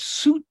that would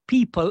suit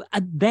people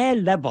at their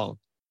level.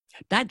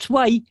 That's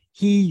why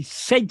he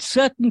said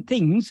certain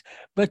things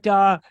that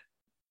are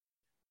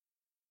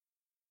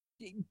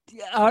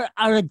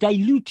a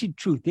diluted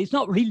truth. It's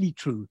not really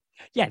true.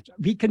 Yes,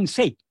 we can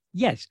say,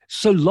 yes,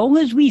 so long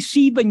as we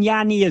see the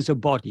jnani as a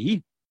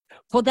body,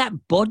 for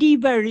that body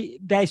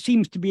there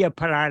seems to be a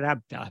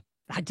prarabdha.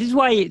 That is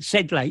why it's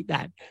said like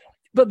that.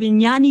 But the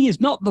jnani is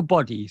not the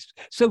bodies.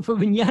 So for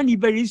the jnani,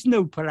 there is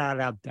no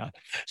prarabdha.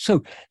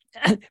 So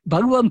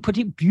Bhagavan put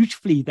it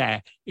beautifully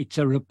there. It's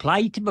a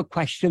reply to the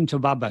questions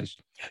of others.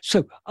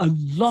 So a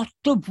lot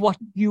of what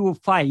you will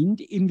find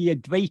in the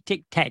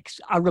Advaitic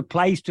texts are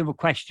replies to the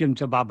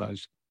questions of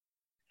others.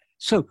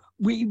 So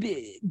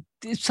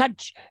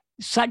such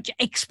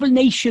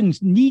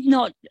explanations need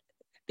not,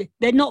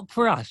 they're not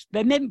for us,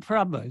 they're meant for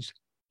others.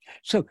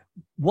 So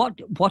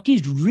what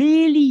is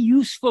really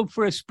useful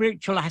for a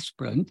spiritual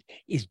aspirant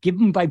is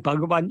given by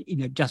Bhagavan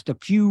in just a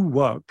few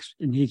works,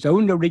 in his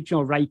own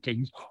original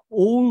writings.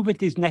 All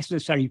that is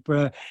necessary for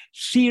a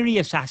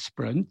serious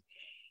aspirant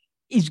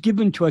is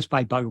given to us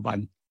by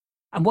Bhagavan.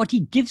 And what he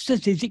gives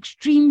us is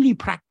extremely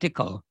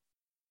practical.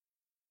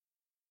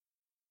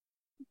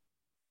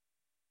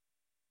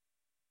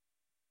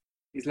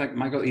 It's like,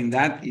 Michael, in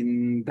that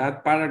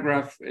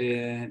paragraph,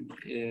 I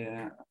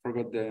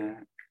forgot the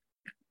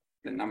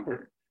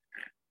number.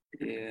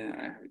 I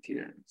have it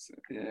here. So,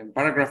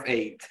 paragraph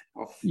 8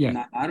 of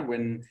Nar,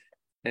 when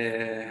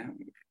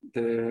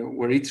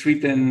where it's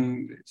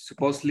written,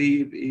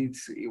 supposedly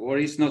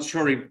it's not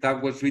sure if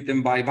that was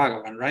written by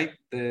Bhagavan, right?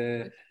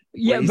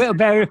 Well,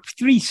 there are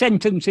 3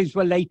 sentences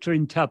were later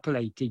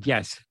interpolated.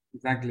 Yes,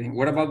 exactly.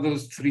 What about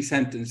those 3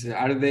 sentences?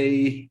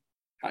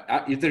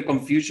 Is there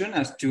confusion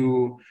as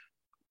to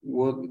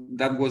what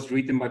that was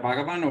written by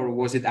Bhagavan, or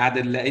was it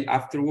added late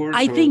afterwards?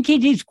 I think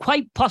it is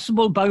quite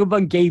possible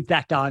Bhagavan gave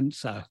that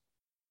answer.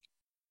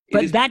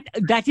 But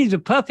that is a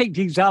perfect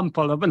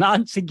example of an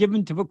answer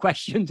given to the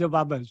questions of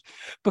others,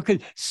 because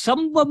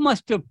someone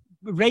must have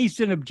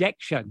raised an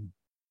objection.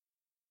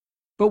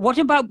 But what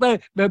about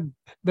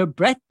the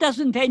breath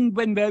doesn't end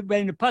when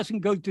a person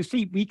goes to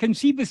sleep? We can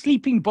see the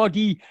sleeping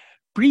body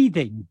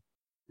breathing.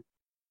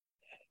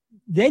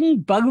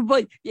 Then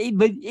Bhagavan,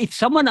 if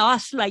someone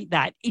asks like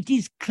that, it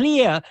is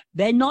clear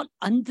they're not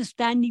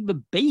understanding the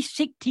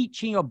basic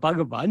teaching of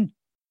Bhagavan,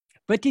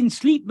 but in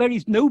sleep there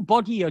is no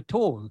body at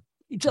all.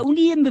 It's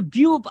only in the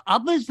view of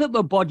others that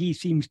the body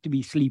seems to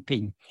be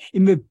sleeping.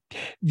 In the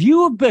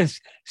view of the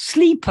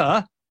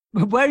sleeper,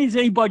 where is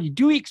any body?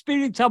 Do we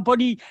experience our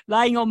body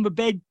lying on the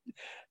bed,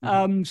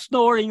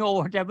 snoring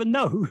or whatever?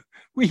 No,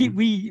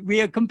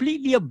 we are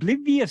completely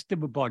oblivious to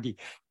the body.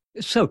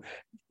 So,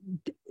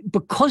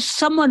 because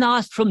someone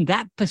asked from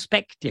that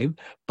perspective,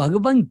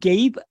 Bhagavan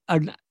gave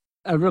a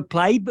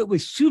reply that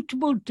was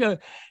suitable to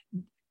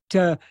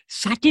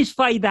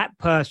satisfy that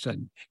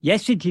person.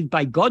 Yes, it is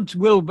by God's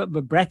will that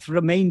the breath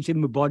remains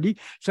in the body,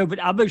 so that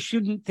others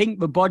shouldn't think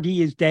the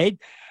body is dead.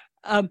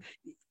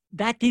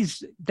 That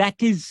is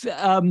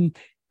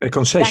a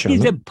concession. That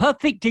is a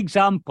perfect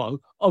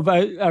example of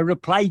a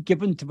reply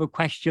given to the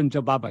questions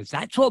of others.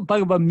 That's what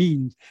Bhagavan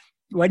means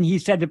when he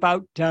said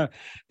about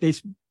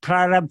this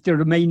prarabdha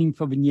remaining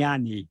for the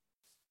jnani.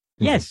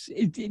 Yes,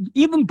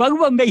 even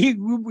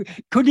Bhagavan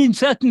could in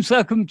certain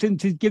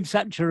circumstances give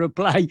such a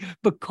reply,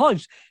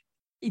 because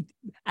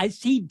as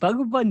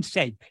Bhagavan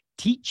said,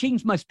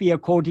 teachings must be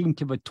according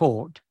to the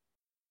taught.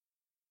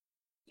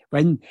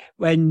 When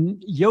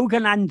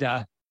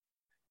Yogananda,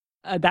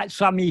 that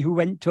Swami who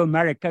went to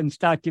America and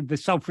started the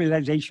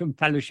Self-Realization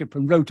Fellowship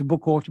and wrote a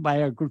book,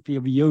 Autobiography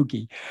of a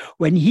Yogi,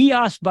 when he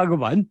asked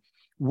Bhagavan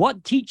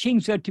what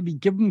teachings are to be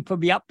given for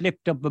the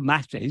uplift of the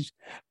masses,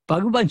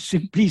 Bhagavan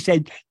simply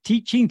said,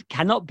 teachings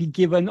cannot be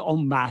given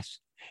en masse.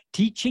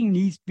 Teaching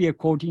needs to be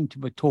according to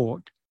the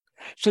taught.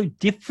 So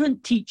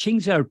different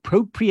teachings are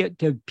appropriate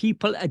to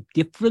people at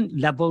different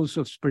levels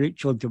of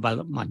spiritual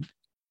development.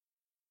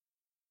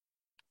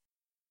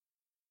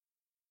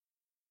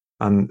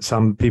 And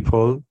some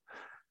people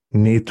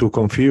need to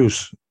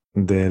confuse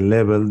the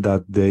level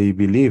that they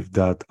believe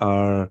that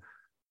are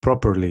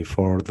properly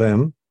for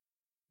them.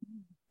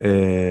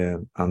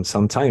 And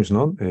sometimes,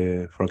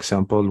 for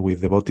example,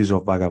 with devotees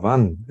of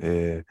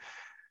Bhagavan,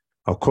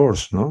 of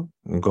course,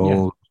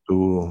 go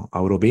to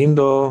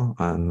Aurobindo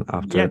and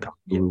after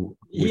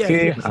with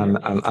him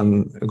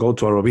and go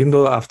to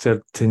Aurobindo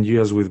after 10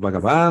 years with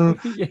Bhagavan.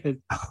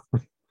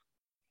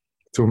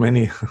 Too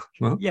many,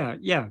 no? Yeah.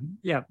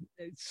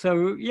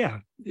 So,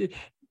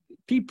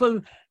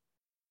 people,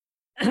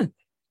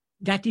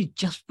 that is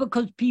just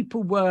because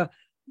people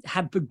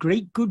have the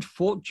great good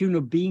fortune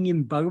of being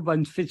in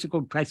Bhagavan's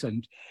physical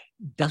presence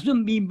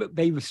doesn't mean that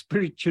they were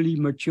spiritually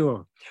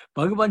mature.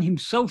 Bhagavan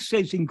himself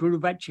says in Guru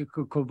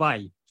Vachaka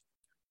Kovai,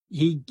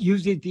 he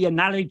uses the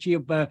analogy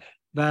of the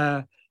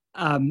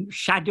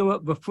shadow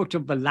at the foot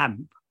of the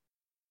lamp.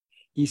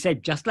 He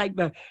said, just like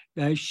the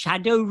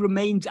shadow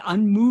remains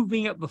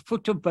unmoving at the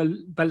foot of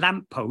the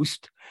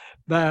lamppost,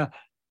 the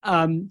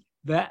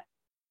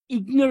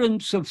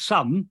ignorance of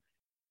some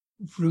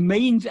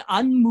remains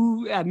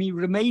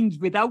remains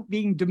without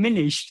being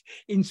diminished,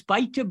 in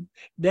spite of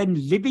them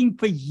living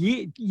for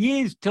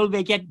years till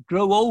they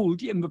grow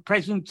old in the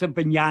presence of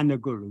the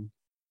Jnana Guru.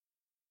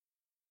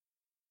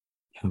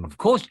 Of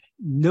course,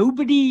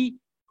 nobody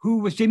who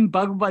was in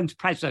Bhagavan's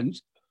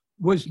presence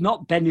was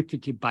not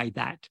benefited by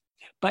that.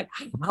 But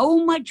how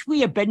much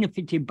we are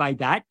benefited by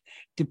that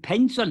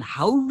depends on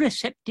how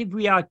receptive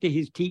we are to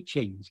his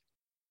teachings.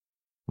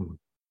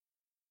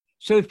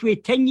 So if we're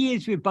 10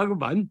 years with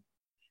Bhagavan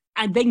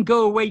and then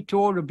go away to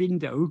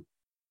Aurobindo,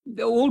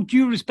 all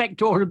due respect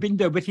to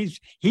Aurobindo, but his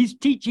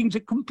teachings are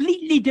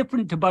completely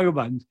different to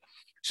Bhagavan's.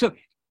 So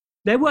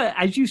there were,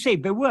 as you say,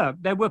 there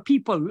were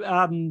people,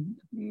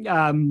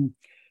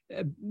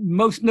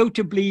 most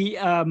notably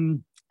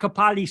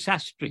Kapali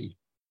Sastri,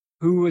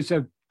 who was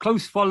a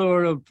close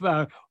follower of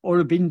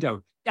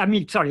Aurobindo.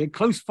 A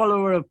close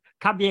follower of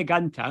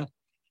Kavyaganta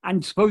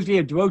and supposedly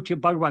a devotee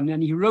of Bhagavan.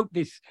 And he wrote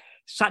this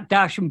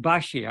Satdarshan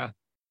Bhashya.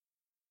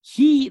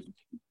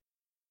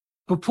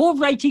 Before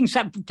writing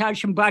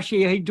Satdarshan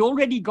Bhashya, he'd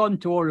already gone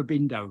to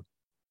Aurobindo.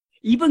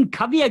 Even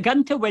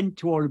Kavyaganta went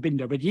to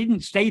Aurobindo, but he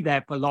didn't stay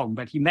there for long,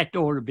 but he met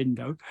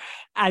Aurobindo.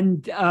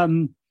 And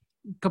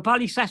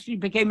Kapali Sastri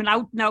became an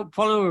out-and-out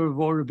follower of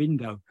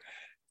Aurobindo.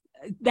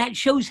 That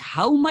shows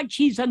how much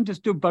he's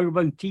understood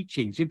Bhagavan's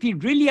teachings. If he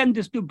really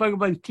understood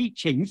Bhagavan's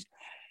teachings,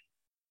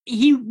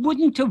 he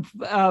wouldn't have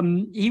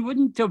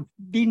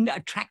been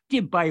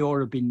attracted by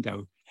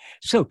Aurobindo.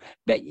 So,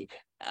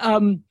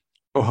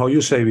 how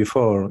you say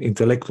before,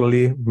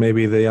 intellectually,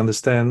 maybe they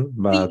understand,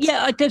 but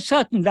at a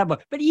certain level.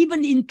 But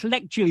even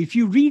intellectually, if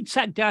you read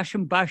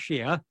Satdarshan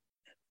Bhashya,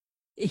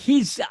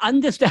 his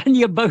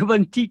understanding of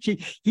Bhagavan's teaching,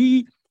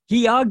 he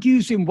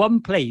argues in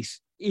one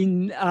place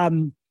in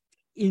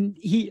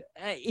his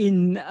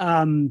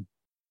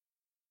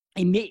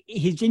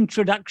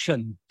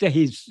introduction to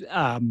his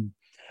to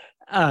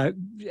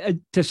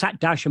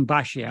Satdarshan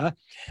Bhashya,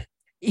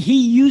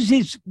 he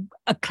uses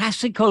a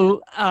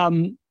classical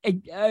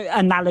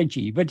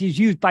analogy that is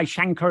used by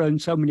Shankara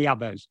and so many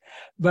others,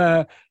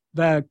 the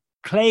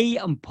clay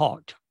and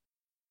pot.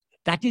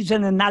 That is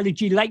an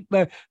analogy like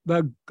the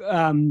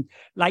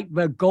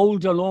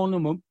golden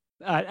ornament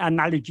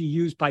analogy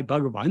used by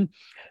Bhagavan.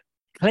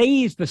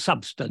 Clay is the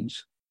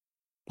substance.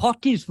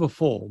 Pot is the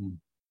form.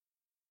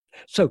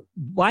 So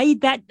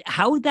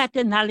how that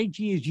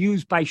analogy is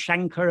used by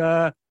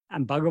Shankara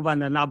and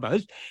Bhagavan and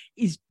others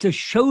is to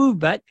show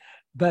that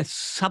the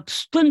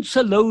substance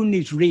alone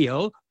is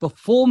real, the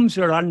forms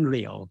are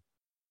unreal.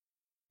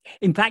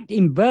 In fact,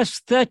 in verse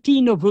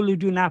 13 of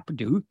Uludu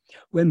Napadu,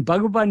 when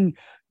Bhagavan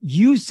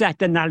used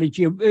that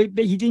analogy, he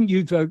didn't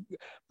use a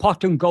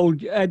pot and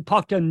gold,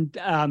 pot and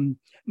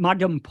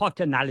mud and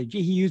pot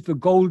analogy. He used the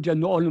gold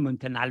and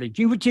ornament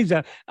analogy, which is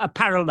a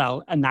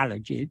parallel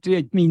analogy.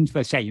 It means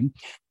the same.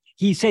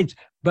 He says,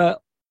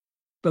 but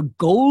the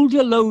gold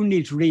alone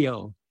is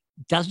real.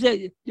 Does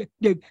the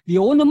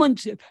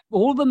ornaments,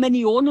 all the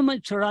many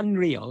ornaments are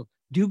unreal.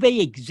 Do they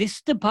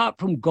exist apart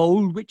from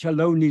gold, which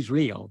alone is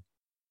real?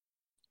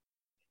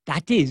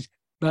 That is,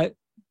 but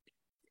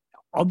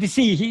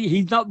obviously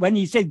he's not, when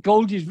he says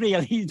gold is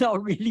real, he's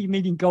not really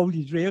meaning gold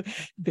is real.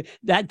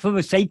 That's for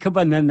the sake of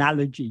an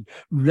analogy.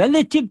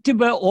 Relative to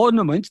the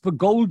ornaments, the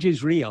gold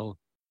is real.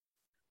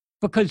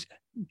 Because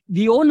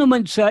the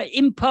ornaments are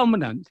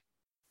impermanent.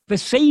 The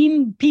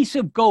same piece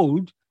of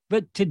gold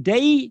but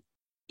today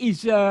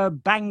is a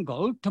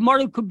bangle.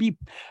 Tomorrow could be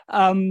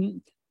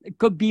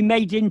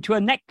made into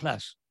a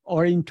necklace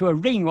or into a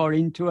ring or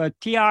into a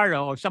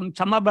tiara or some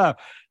other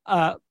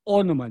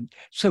ornament.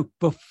 So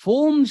the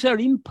forms are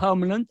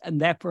impermanent and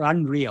therefore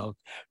unreal.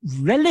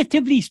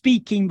 Relatively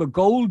speaking,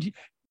 the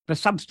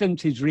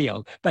substance is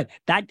real, but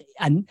that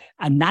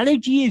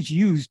analogy is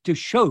used to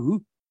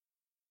show,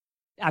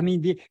 I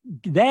mean,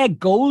 their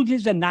gold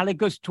is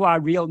analogous to our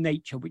real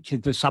nature, which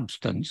is the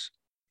substance.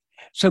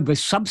 So the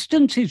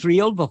substance is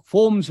real, the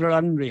forms are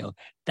unreal.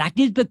 That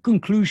is the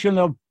conclusion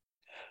of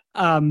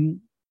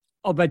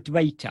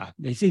Advaita.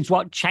 This is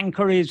what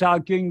Shankara is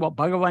arguing, what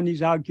Bhagavan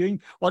is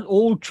arguing, what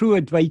all true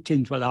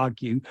Advaitins will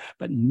argue.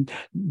 But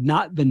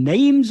the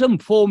names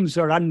and forms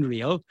are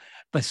unreal.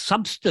 The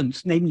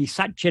substance, namely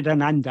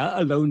Satchidananda,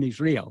 alone is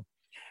real.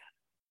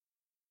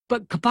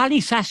 But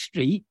Kapali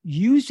Sastri,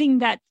 using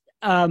that,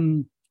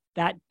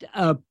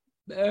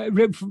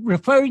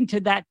 referring to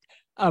that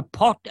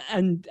pot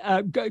and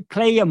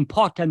clay and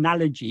pot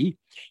analogy,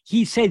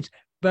 he says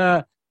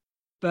there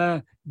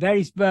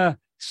is the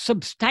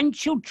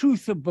substantial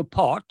truth of the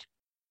pot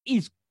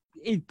is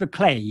the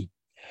clay.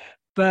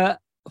 The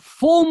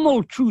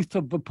formal truth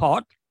of the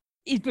pot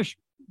is the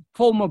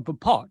form of the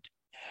pot.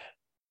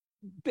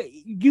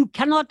 You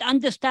cannot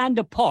understand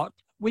a pot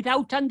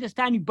without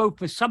understanding both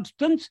the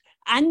substance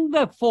and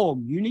the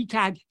form. You need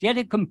to get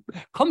a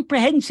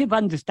comprehensive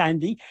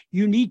understanding.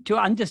 You need to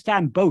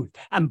understand both,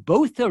 and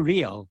both are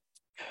real.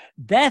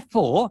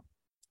 Therefore,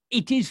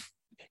 it is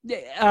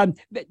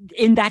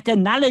in that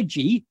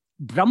analogy,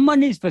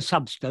 Brahman is the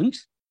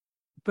substance,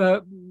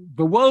 the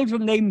worlds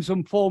of names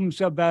and forms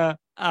of like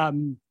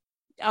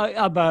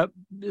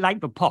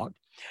the pot,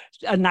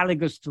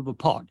 analogous to the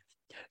pot.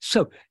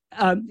 So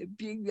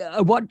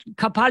what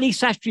Kapali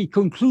Sastri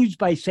concludes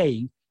by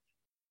saying,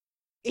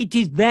 it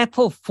is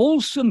therefore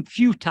false and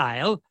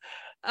futile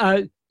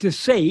to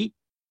say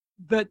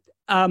that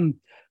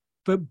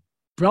the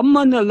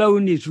Brahman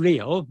alone is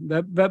real,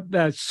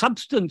 the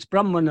substance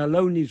Brahman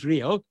alone is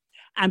real,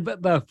 and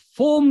the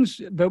forms,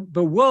 the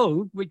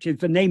world, which is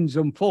the names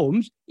and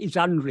forms, is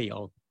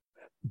unreal.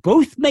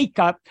 Both make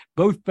up,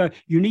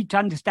 you need to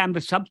understand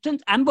the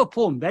substance and the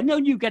form. Then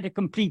only you get a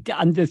complete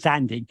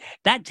understanding.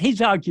 That's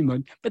his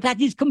argument, but that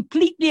is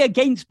completely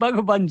against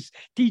Bhagavan's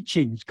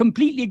teachings,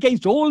 completely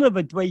against all of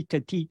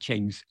Advaita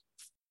teachings.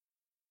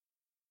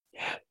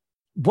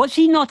 Was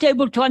he not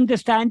able to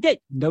understand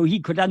it? No, he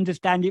could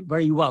understand it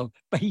very well,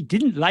 but he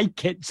didn't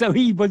like it. So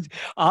he was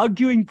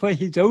arguing for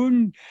his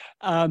own,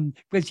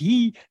 because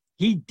he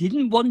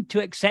didn't want to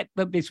accept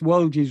that this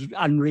world is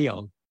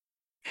unreal.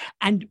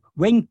 And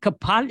when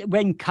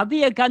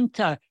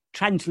Kavyaganta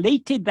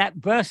translated that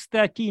verse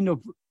 13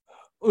 of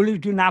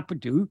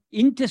Uludunapadu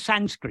into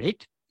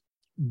Sanskrit,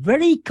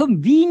 very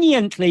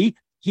conveniently,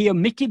 he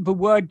omitted the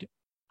word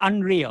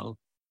unreal,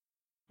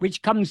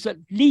 which comes at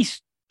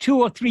least 2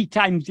 or 3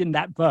 times in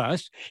that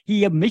verse.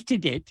 He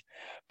omitted it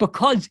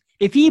because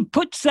if he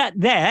puts that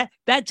there,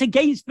 that's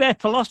against their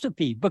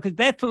philosophy, because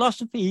their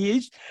philosophy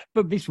is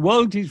that this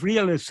world is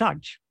real as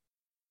such.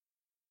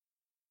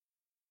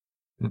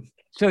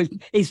 So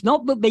it's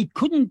not that they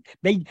couldn't,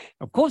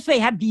 of course they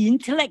had the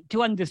intellect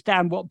to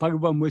understand what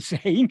Bhagavan was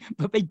saying,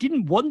 but they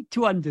didn't want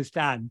to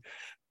understand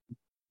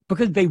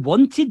because they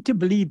wanted to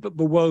believe that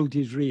the world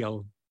is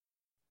real.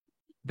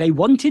 They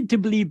wanted to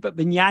believe that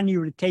the jnani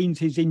retains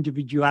his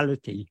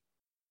individuality.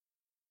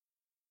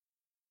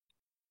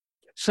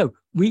 So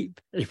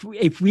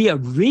if we are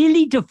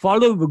really to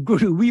follow the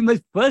Guru, we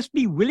must first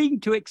be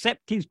willing to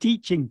accept his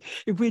teaching.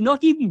 If we're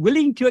not even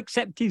willing to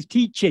accept his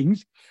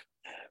teachings,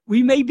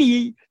 we may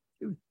be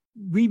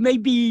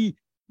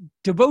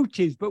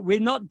devotees, but we're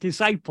not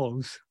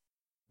disciples.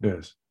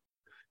 Yes,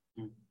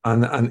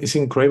 and it's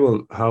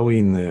incredible how,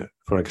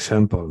 for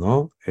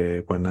example,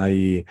 when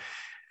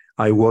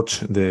I watch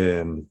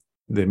the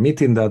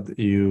meeting that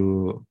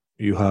you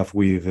have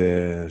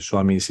with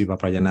Swami Siva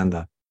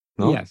Prayananda.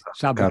 No? Yes,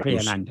 Siva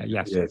Prayananda.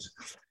 Yes.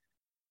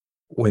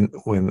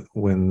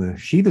 When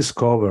he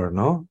discovered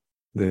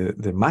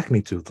the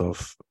magnitude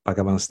of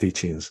Bhagavan's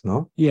teachings,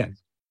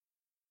 Yes.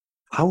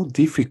 How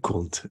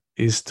difficult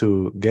is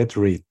to get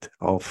rid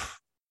of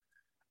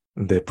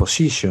the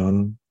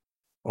position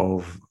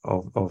of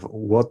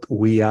what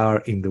we are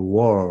in the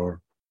world,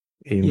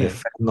 in the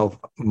fact of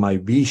my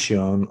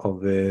vision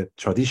of the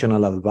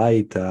traditional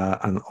Advaita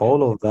and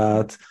all of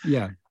that,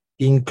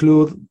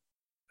 include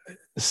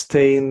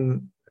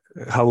staying,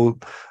 how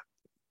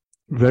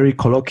very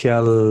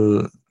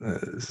colloquial,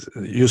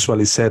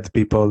 usually said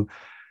people,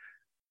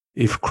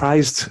 if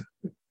Christ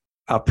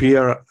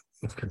appear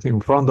in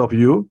front of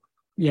you,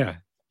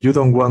 you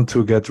don't want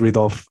to get rid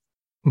of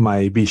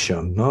my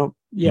vision, no?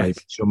 Yes.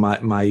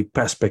 My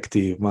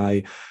perspective,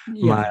 my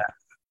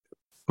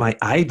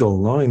idol,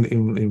 no?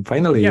 In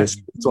finally, a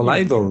spiritual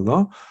idol,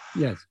 no?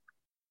 Yes.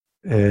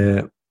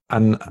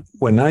 And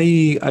when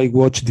I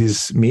watch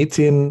this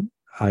meeting,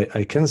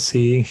 I can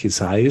see in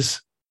his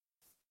eyes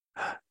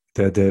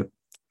the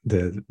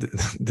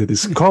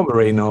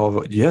discovering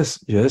of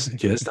yes,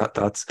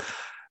 that's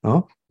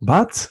no.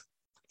 But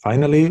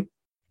finally,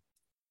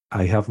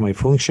 I have my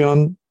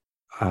function.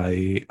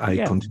 I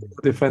continue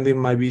defending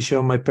my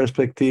vision, my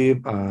perspective.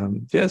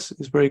 Yes,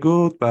 it's very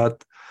good,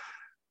 but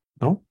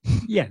no.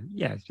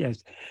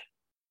 Yes.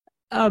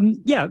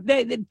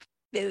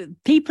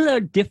 People are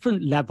at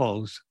different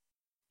levels,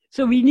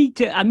 so we need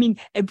to. I mean,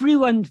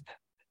 everyone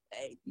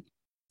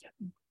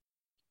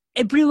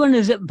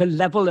is at the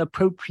level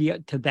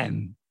appropriate to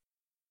them.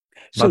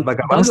 So, but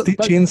Bhagavan's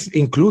teachings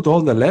include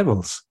all the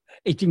levels.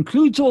 It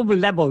includes all the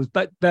levels,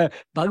 but the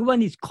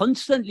Bhagavan is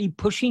constantly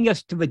pushing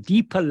us to a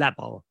deeper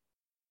level.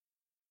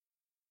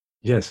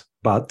 Yes,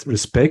 but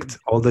respect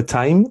all the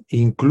time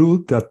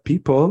include that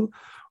people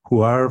who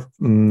are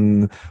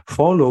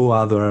follow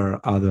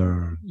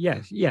other.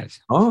 Yes.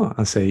 Oh,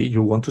 and say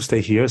you want to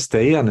stay here,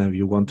 stay, and if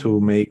you want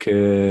to make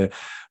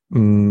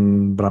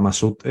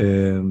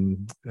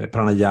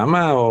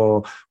pranayama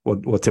or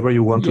whatever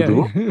you want to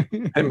do,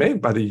 I mean,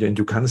 but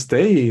you can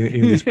stay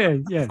in this.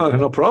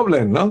 No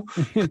problem, no.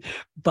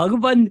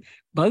 Bhagavan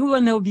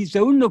of his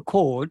own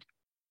accord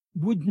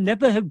would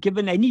never have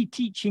given any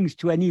teachings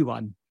to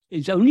anyone.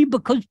 It's only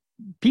because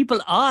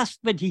people asked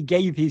that he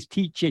gave his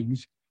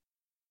teachings.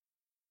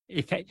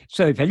 If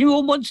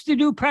anyone wants to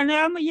do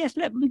pranayama, yes,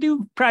 let them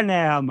do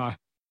pranayama.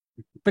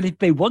 But if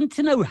they want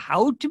to know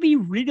how to be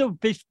rid of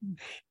this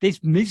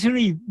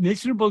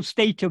miserable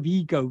state of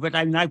ego that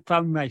I've now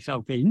found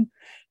myself in,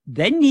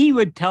 then he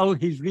would tell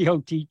his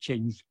real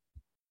teachings.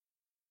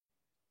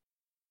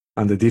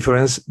 And the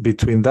difference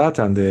between that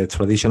and the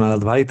traditional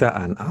Advaita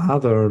and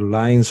other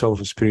lines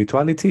of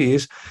spirituality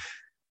is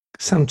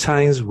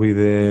sometimes with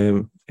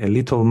a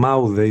little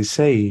mouth they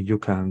say you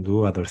can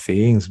do other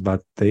things,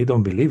 but they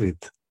don't believe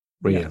it.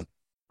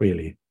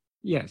 Really.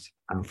 Yes.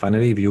 And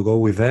finally, if you go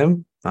with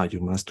them, you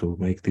must to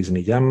make these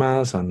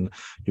niyamas and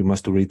you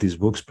must to read these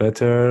books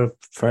better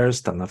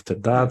first and after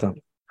that.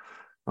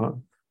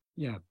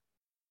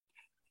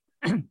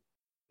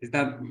 Is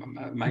that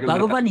Michael?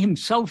 Bhagavan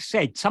himself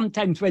said,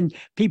 sometimes when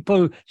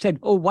people said,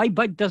 oh, why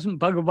doesn't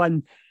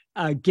Bhagavan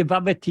give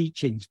other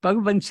teachings?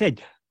 Bhagavan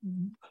said,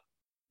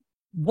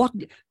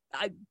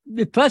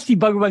 firstly,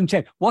 Bhagavan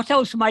said, what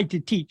else am I to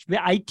teach?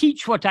 I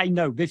teach what I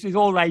know. This is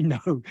all I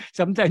know.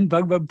 Sometimes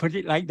Bhagavan put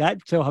it like that,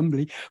 so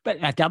humbly. But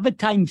at other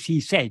times he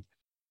said,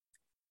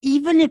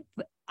 even if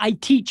I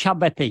teach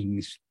other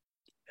things,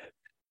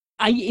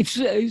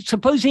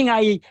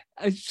 supposing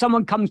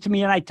someone comes to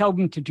me and I tell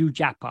them to do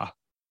japa.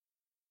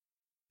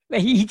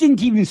 He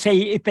didn't even say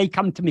if they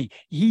come to me.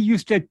 He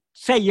used to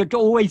say it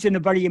always in a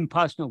very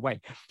impersonal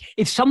way.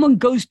 If someone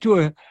goes to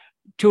a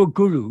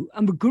guru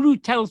and the guru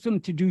tells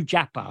them to do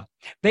japa,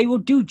 they will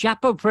do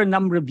japa for a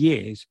number of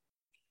years.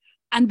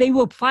 And they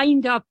will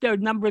find after a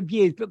number of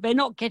years that they're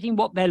not getting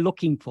what they're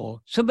looking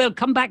for. So they'll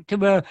come back to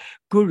the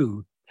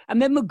guru.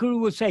 And then the guru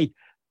will say,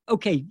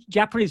 okay,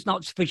 japa is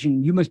not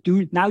sufficient. You must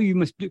do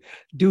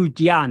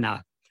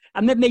dhyana.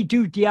 And then they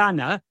do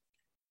dhyana.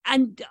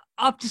 And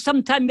after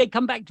some time, they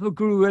come back to a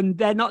guru and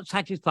they're not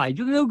satisfied.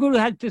 The guru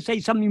has to say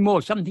something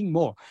more.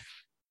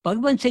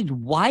 Bhagavan says,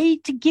 why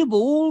to give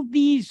all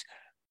these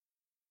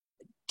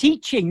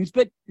teachings,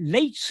 but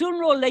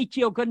sooner or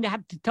later, you're going to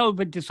have to tell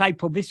the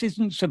disciple, this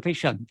isn't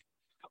sufficient.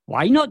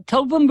 Why not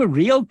tell them the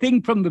real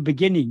thing from the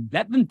beginning?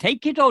 Let them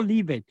take it or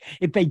leave it.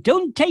 If they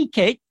don't take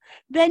it,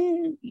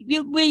 then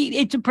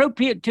it's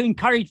appropriate to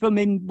encourage them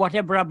in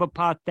whatever other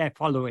path they're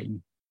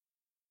following.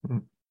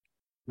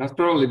 That's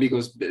probably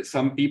because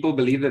some people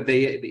believe that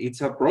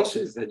it's a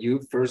process that you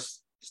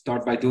first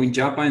start by doing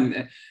japa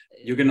and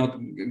you cannot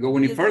go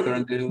any further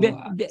until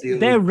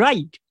they're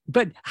right.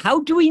 But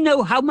how do we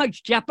know how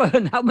much japa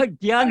and how much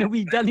dhyana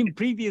we've done in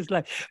previous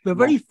life? The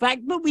very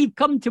fact that we've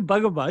come to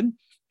Bhagavan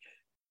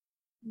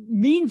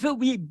means that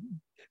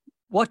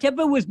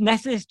whatever was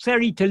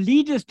necessary to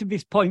lead us to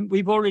this point,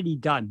 we've already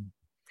done.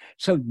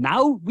 So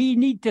now we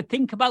need to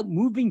think about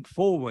moving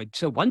forward.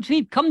 So once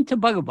we've come to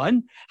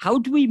Bhagavan, how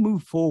do we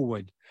move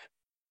forward?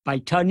 By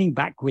turning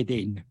back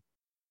within,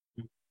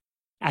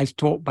 as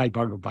taught by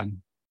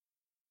Bhagavan.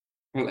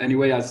 Well,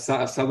 anyway, as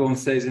Sadhguru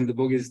says in the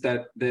book, is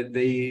that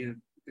they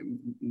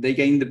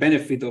gain the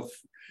benefit of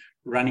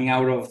running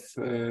out of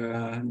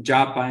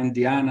japa and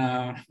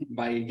dhyana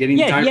by getting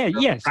tired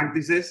of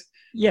practices.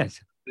 Yes.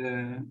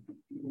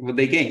 What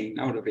they gain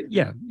out of it.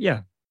 Yeah.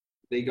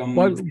 They go.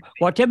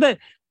 Whatever.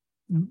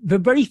 The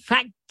very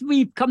fact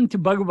we've come to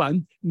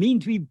Bhagavan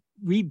means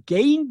we've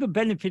gained the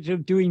benefit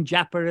of doing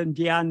japa and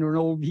dhyana and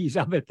all these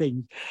other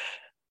things.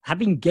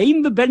 Having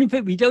gained the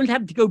benefit, we don't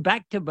have to go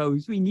back to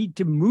those. We need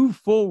to move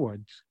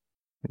forwards.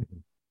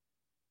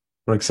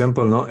 For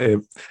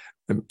example,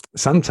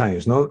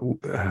 sometimes,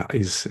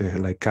 is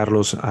like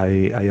Carlos,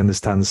 I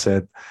understand,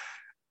 said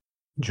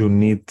you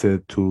need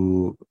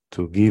to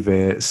give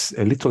a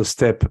little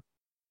step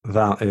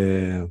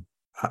down,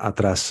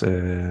 atrás,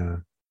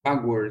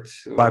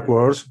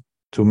 backwards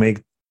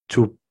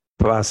to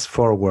pass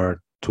forward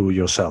to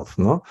yourself,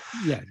 no?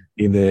 Yeah.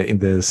 In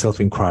the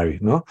self-inquiry,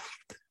 no?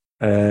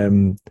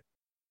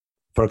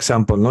 For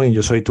example, no, in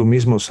Yo Soy Tú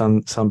Mismo,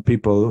 some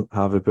people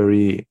have a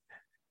very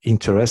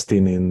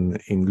interesting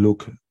in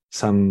look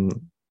some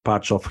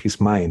parts of his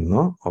mind,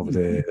 no, of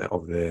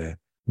the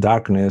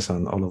darkness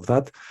and all of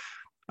that.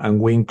 And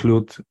we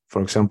include,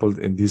 for example,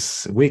 in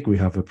this week we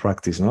have a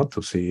practice, no,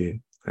 to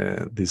see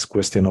this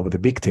question of the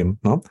victim,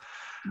 no.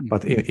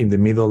 But in the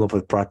middle of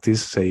a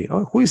practice, say,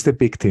 oh, who is the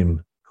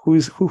victim?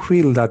 Who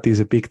feel that is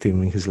a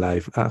victim in his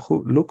life?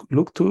 Who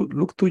look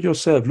to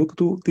yourself. Look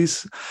to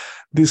this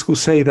who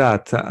say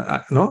that,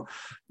 no,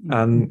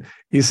 and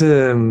it's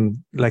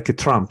like a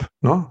trap,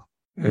 no,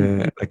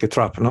 like a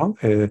trap, no.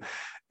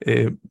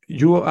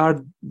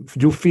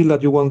 You feel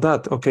that you want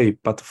that, okay,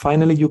 but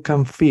finally you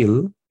can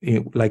feel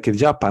like a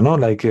japa, no,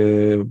 like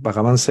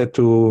Bhagavan said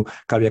to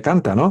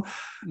Kavyakanta, no.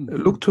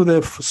 Look to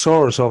the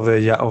source of the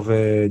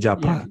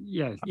japa.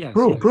 Yes.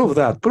 Prove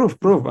that.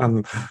 Prove.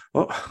 And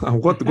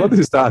what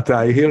is that?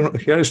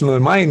 Here is no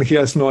mind.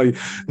 Here is no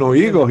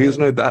ego. Here is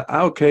no that.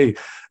 Okay.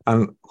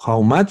 And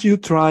how much you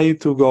try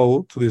to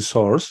go to the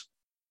source,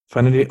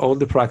 finally all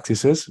the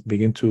practices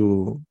begin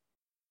to.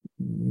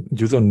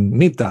 You don't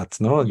need that,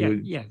 no.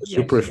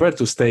 You prefer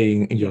to stay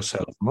in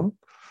yourself, no.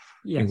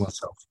 In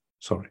oneself.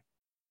 Sorry.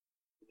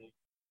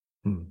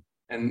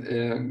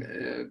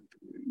 And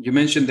you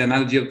mentioned the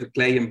analogy of the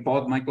clay and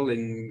pot, Michael,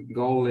 and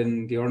gold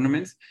and the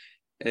ornaments.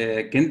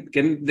 Can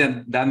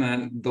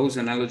those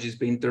analogies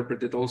be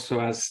interpreted also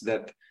as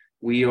that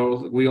we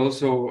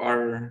also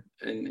are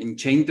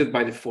enchanted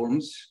by the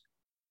forms?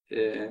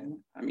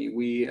 I mean,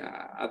 we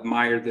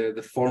admire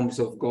the forms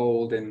of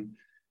gold and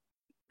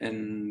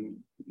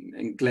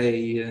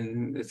clay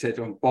and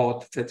etc. and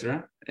pot,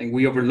 etc. And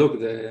we overlook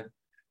the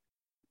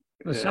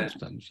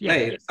substance,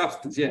 the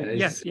substance,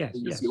 yes.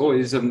 Oh,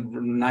 it's a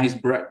nice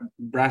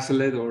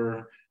bracelet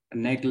or a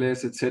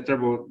necklace, etc.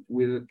 But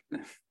we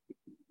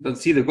don't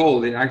see the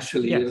gold. It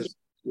actually is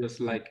just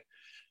like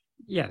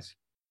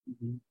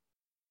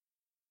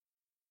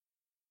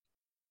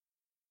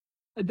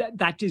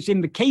That is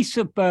in the case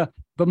of the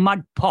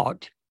mud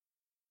pot.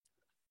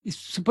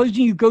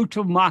 Supposing you go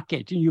to a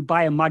market and you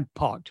buy a mud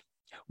pot.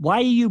 Why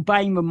are you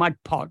buying the mud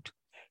pot?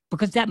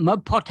 Because that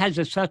mud pot has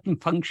a certain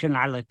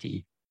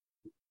functionality.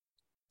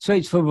 So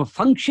it's for the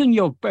function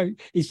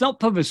it's not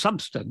for the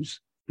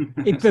substance.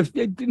 If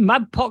the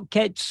mud pot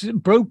gets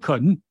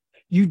broken,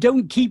 you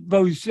don't keep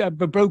those the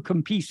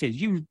broken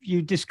pieces.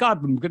 You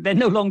discard them because they're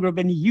no longer of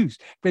any use.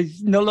 They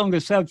no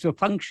longer serves a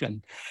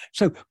function.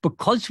 So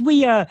because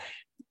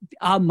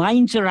our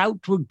minds are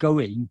outward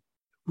going,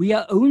 we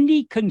are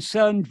only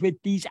concerned with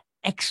these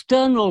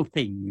external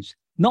things,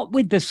 not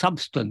with the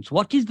substance.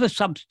 What is the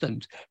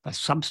substance? The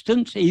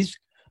substance is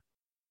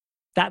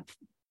that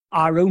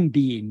our own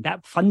being,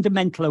 that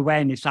fundamental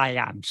awareness I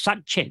am.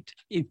 Such it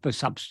is the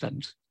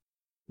substance.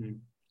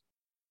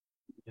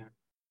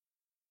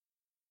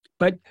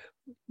 But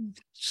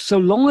so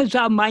long as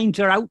our minds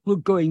are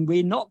outward going,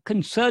 we're not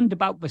concerned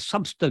about the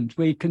substance.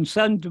 We're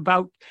concerned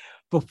about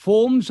the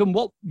forms and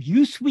what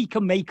use we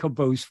can make of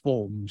those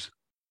forms.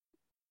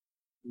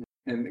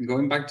 And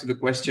going back to the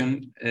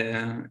question,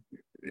 for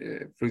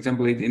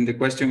example, in the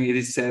question it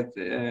is said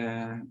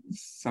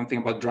something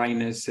about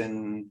dryness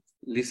and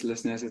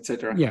listlessness,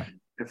 etc.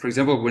 For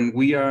example, when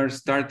we are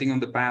starting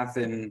on the path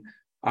and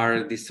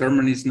our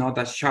discernment is not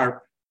as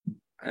sharp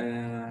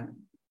as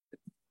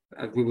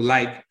we would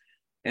like,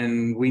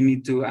 and we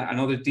need to,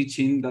 another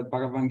teaching that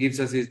Bhagavan gives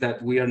us is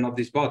that we are not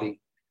this body,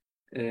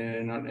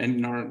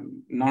 and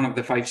none of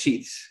the 5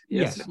 sheets.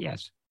 Yes.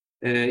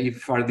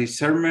 If our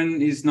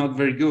discernment is not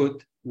very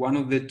good, one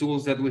of the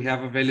tools that we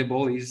have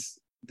available is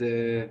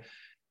the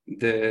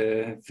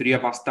 3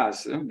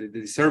 avastas, the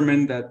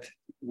discernment that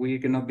we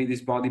cannot be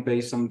this body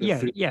based on the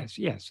 3.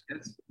 Yes.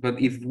 But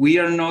if we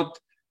are not,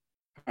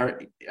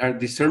 our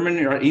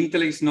discernment, our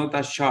intellect is not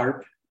as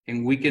sharp,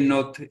 and we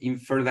cannot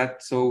infer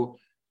that so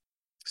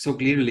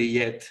clearly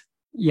yet.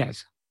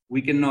 Yes.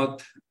 We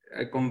cannot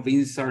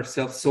convince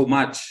ourselves so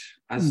much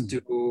as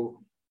to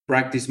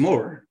practice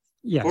more.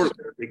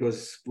 Further,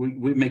 because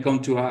we may come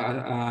to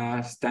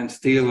a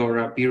standstill or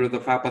a period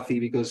of apathy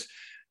because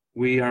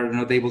we are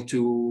not able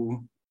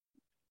to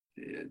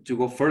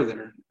go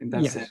further in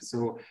that sense.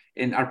 So,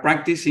 and our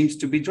practice seems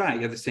to be dry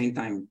at the same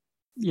time.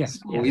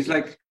 So it's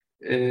like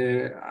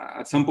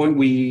at some point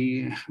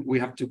we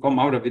have to come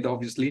out of it,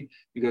 obviously,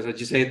 because as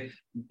you said,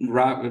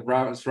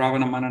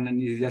 Sravana, Manana,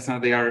 and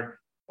Nidhyasana, they are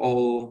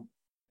all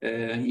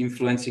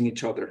influencing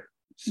each other.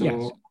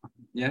 So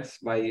yes,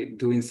 by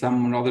doing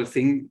some other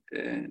thing,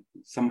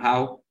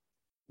 somehow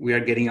we are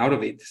getting out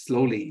of it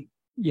slowly.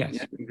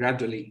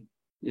 Gradually.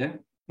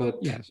 But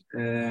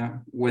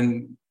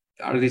when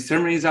our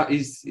discernment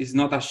is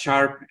not as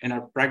sharp and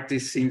our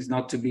practice seems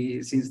to be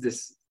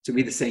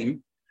the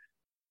same,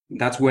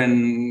 that's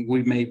when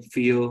we may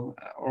feel,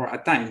 or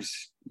at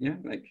times,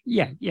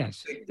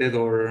 affected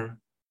or.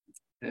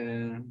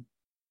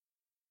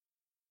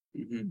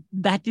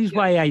 That is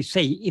why I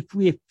say if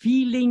we are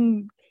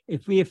feeling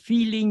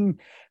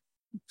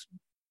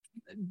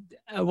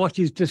what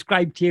is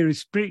described here as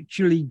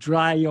spiritually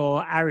dry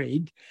or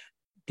arid,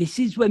 this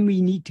is when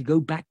we need to go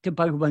back to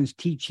Bhagavan's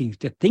teachings,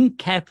 to think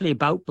carefully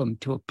about them,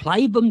 to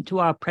apply them to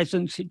our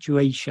present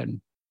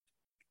situation.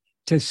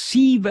 to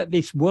see that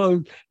this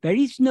world, there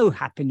is no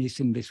happiness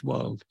in this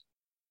world.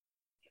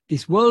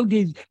 This world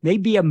is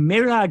maybe a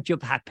mirage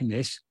of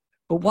happiness,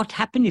 but what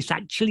happiness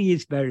actually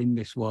is there in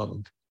this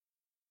world?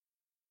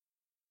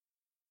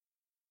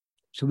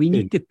 So we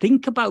need to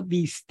think about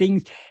these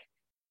things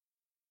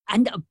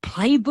and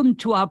apply them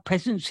to our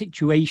present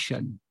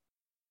situation.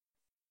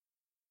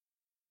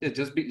 Yeah,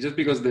 just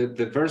because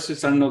the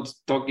verses are not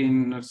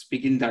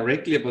speaking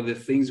directly about the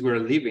things we're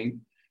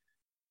living,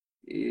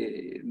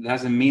 it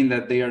doesn't mean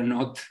that they are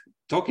not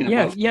talking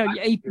about. Yeah.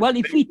 Well,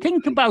 if we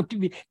think about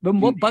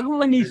what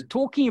Bhagavan is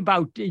talking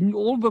about in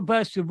all the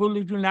verses of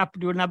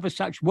Ulladu and other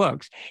such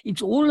works,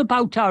 it's all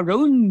about our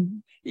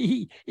own.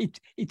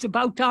 It's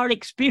about our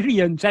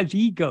experience as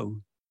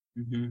ego.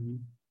 Mm-hmm.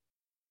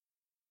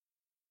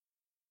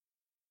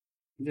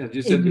 Yeah,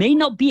 it may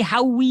not be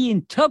how we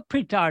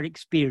interpret our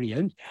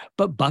experience,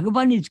 but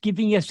Bhagavan is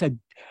giving us an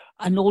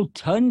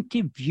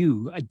alternative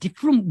view, a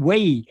different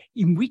way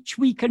in which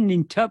we can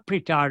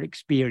interpret our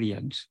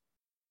experience.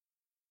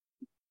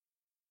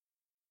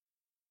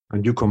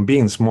 And you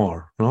convince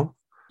more, no?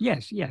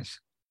 Yes.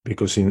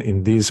 Because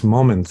in these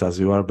moments, as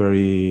you are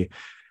very,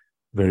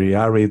 very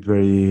arid,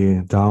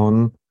 very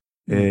down,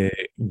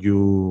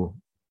 you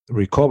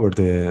recover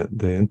the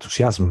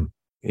enthusiasm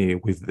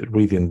with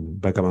reading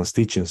Bhagavan's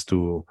teachings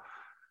to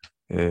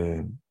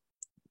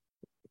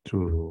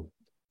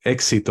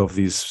exit of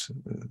these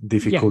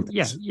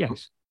difficulties.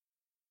 Yes.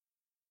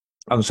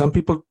 And some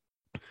people,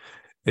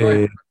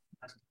 sí,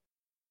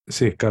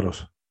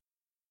 Carlos.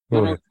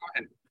 Go ahead.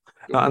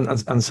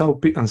 And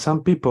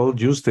some people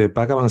use the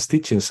Bhagavan's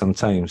teachings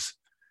sometimes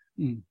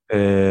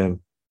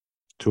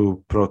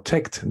to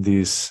protect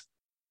this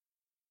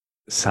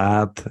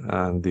sad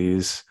and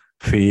this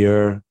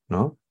fear,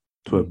 no,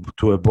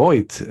 to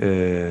avoid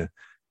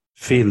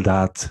feel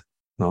that,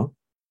 no.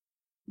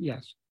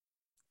 Yes.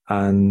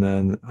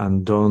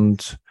 And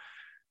don't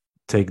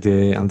take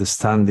the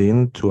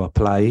understanding to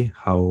apply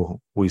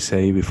how we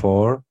say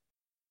before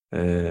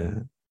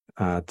at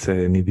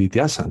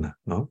Nididhyasana,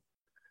 no.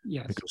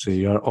 Yes. Because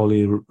you are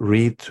only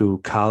read to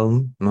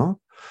calm, no,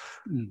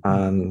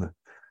 and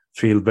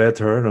feel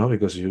better, no,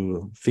 because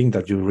you think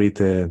that you read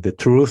the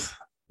truth,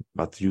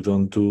 but you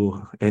don't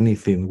do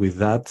anything with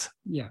that.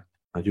 Yeah.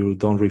 And you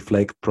don't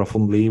reflect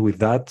profoundly with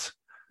that.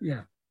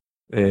 Yeah.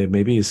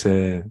 Maybe it's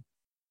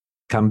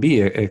can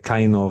be a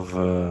kind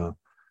of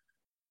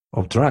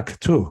drug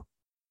too,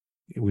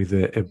 with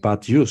a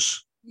bad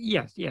use.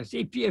 Yes.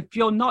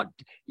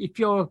 If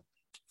you're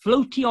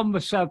floating on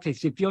the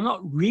surface, if you're not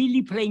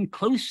really paying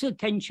close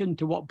attention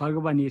to what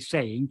Bhagavan is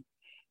saying,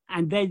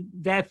 and then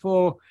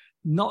therefore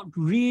not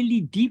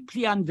really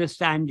deeply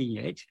understanding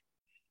it,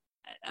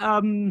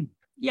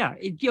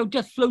 you're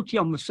just floating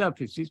on the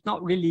surface. It's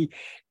not really.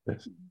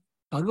 Yes.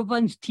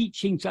 Bhagavan's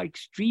teachings are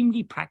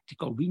extremely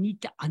practical. We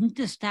need to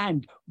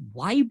understand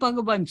why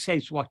Bhagavan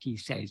says what he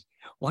says.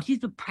 What is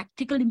the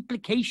practical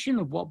implication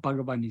of what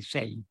Bhagavan is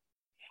saying?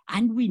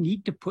 And we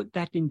need to put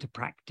that into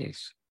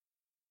practice.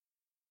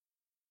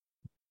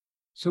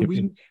 So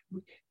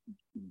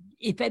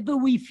if ever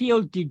we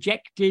feel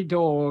dejected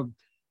or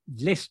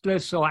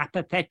listless or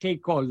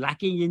apathetic or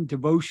lacking in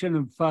devotion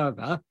and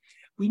fervor,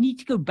 we need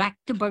to go back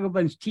to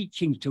Bhagavan's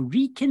teachings to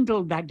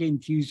rekindle that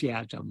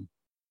enthusiasm.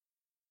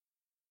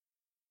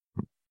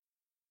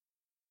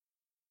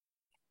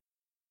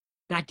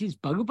 That is,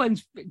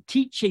 Bhagavan's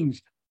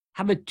teachings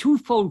have a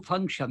twofold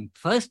function.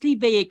 Firstly,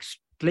 they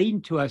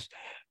explain to us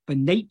the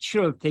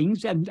nature of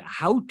things and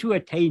how to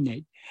attain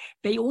it.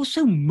 They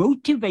also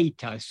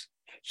motivate us.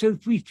 So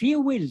if we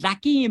feel we're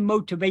lacking in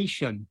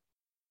motivation,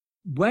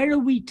 where are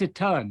we to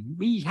turn?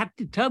 We have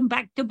to turn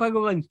back to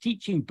Bhagavan's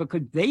teachings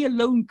because they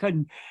alone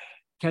can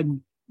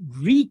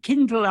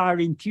rekindle our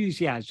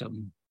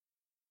enthusiasm.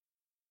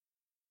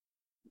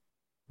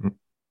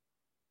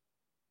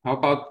 How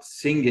about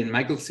singing?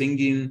 Michael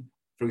singing,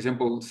 for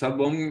example,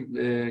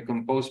 Salbom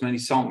composed many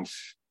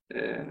songs.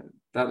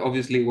 That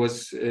obviously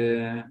was...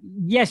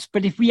 Yes,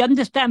 but if we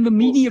understand the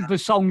meaning of the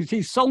songs,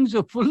 his songs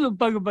are full of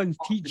Bhagavan's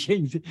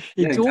teachings.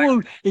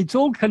 It's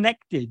all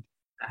connected.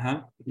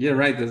 Yeah,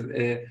 right.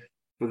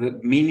 For the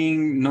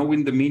meaning,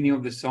 knowing the meaning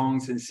of the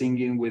songs and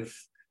singing with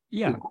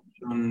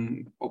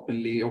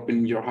openly,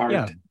 opening your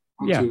heart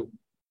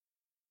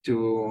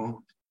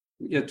to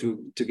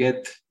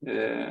get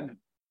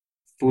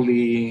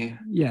fully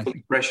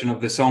impression of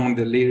the song,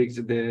 the lyrics,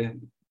 the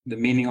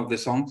meaning of the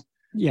songs.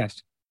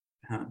 Yes.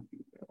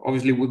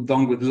 Obviously,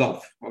 done with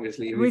love.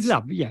 Obviously, with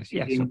love. Yes,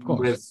 of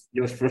course.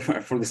 Just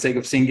for the sake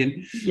of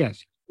singing.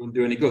 Yes. Won't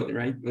do any good,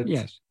 right? But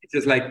yes. It's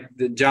just like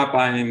the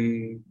japa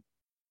and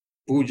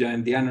puja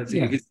and dhyana.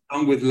 Yeah. If it's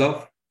done with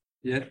love,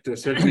 to a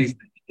certain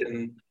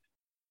extent.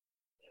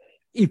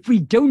 If we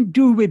don't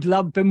do with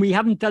love, then we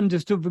haven't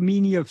understood the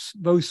meaning of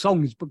those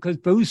songs, because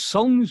those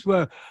songs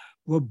were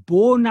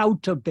born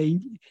out of the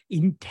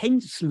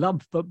intense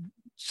love that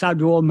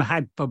Sadhu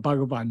had for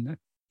Bhagavan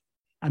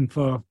and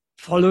for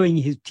following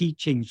his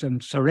teachings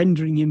and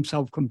surrendering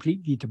himself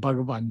completely to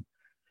Bhagavan.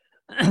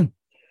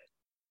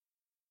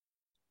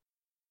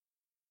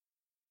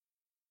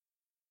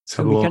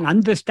 So we can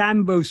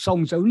understand those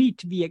songs only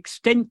to the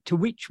extent to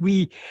which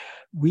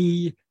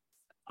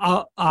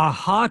our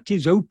heart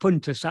is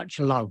open to such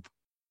love.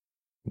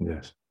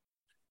 Yes.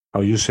 How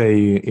you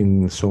say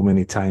in so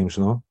many times,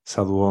 no?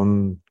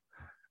 Sadhuon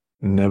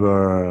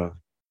never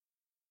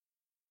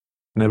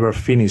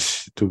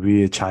finished to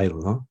be a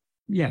child, no?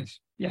 Yes,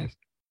 yes.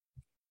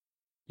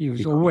 He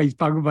was always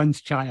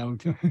Bhagavan's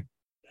child.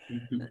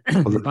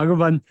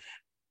 Bhagavan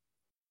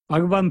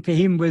for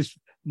him was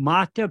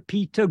Mata,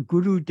 Pita,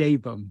 Guru,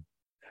 Devam.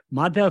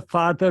 Mother,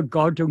 Father,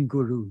 God, and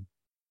Guru.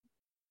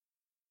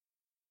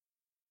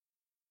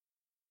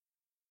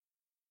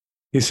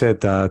 He said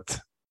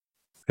that,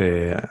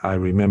 I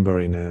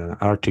remember in an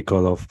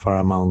article of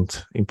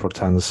paramount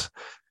importance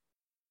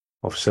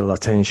of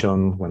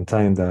self-attention one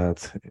time,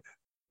 that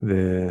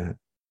the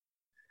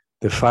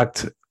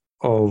fact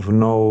of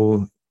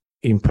no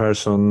in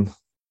person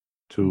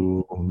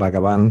to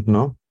Bhagavan,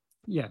 no?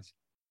 Yes.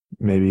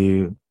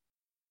 Maybe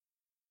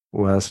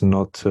was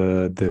not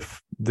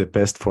the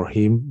best for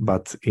him,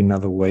 but in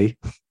other way,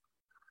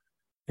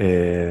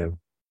 I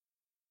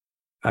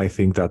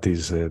think that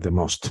is the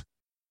most.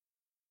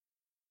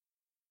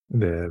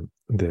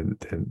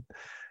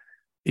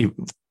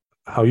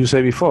 How you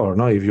say before,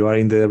 no? If you are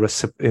in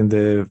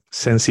the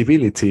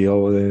sensibility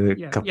or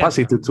the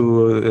capacity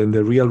to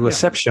the real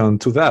reception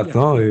to that,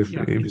 no? If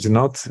it's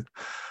not,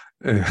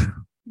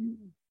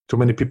 too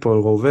many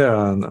people go there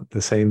and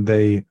the same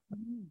day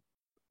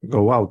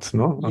go out,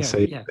 no? And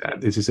say,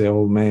 this is an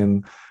old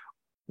man,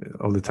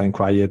 all the time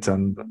quiet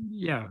and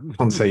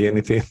don't say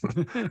anything.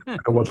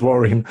 I was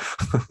worrying.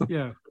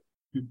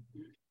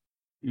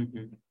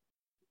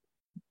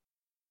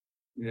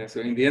 Yeah, so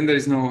in the end, there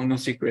is no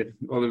secret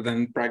other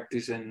than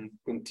practice and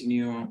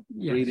continue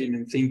reading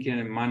and thinking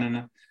and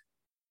manana.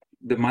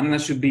 The manana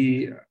should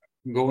be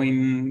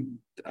going,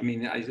 I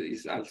mean,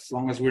 as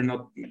long as we're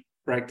not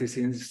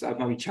practicing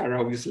Atmavichara,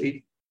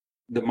 obviously,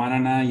 the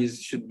manana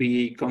should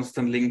be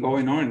constantly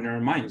going on in our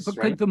minds. Because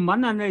right? The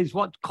manana is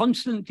what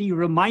constantly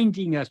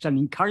reminding us and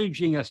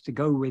encouraging us to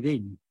go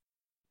within.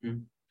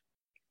 Mm.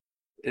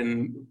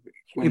 And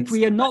if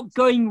we are not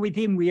going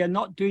within, we are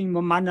not doing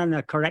the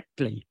manana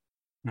correctly.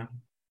 No.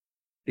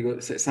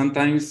 Because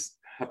sometimes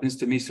happens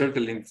to me,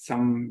 certainly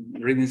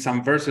reading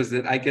some verses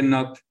that I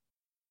cannot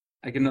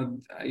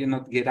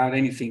get out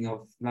anything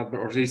of,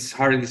 or it's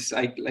hard. It's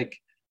like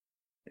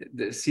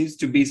there seems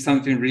to be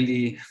something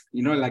really,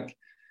 like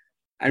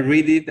I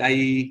read it,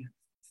 I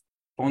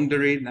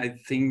ponder it, I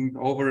think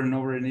over and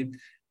over in it,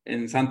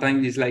 and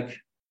sometimes it's like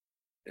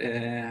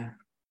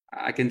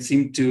I can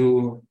seem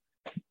to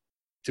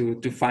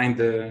find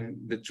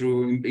the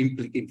true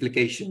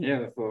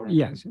implication, for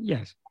yes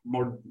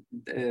more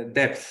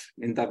depth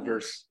in that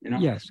verse,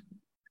 Yes.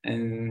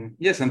 And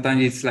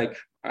sometimes it's like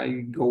I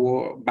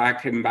go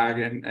back and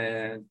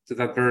to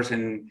that verse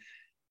and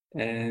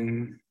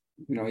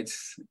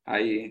it's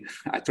I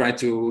try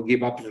to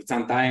give up for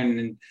some time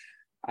and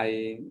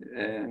I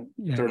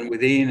turn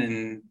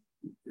within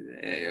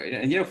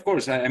and of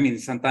course I mean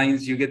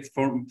sometimes you get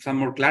some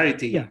more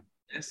clarity.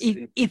 Yes.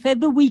 If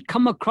ever we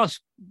come across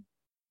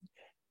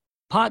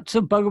parts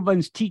of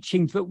Bhagavan's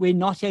teachings that we're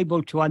not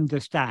able to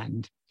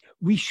understand,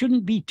 we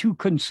shouldn't be too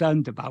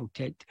concerned about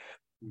it,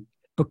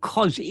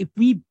 because if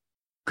we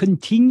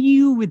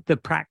continue with the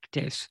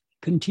practice,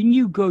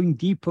 continue going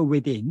deeper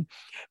within,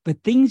 the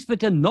things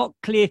that are not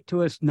clear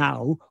to us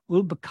now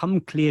will become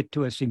clear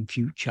to us in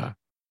future.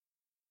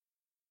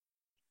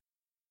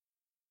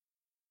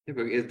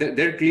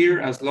 They're clear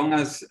as long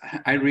as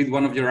I read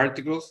one of your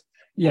articles,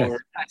 or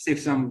I see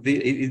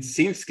it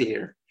seems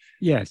clear.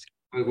 Yes.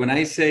 But when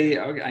I say,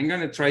 okay, I'm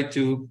going to try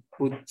to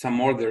put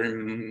some order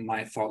in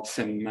my thoughts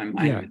and my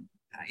mind,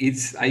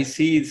 I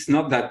see it's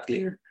not that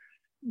clear.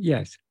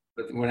 Yes.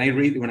 But when I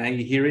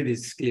hear it,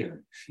 it's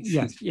clear.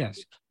 Yes.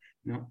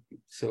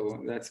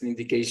 So that's an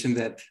indication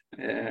that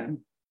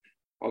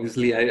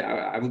obviously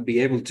I would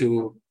be able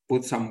to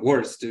put some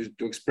words to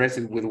express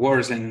it with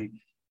words, and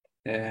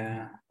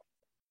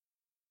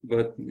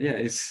but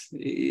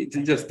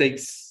it just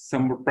takes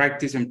some more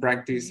practice and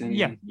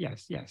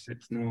yes.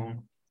 It's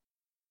no.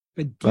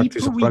 The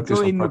deeper we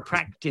go in the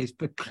practice,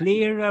 the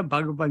clearer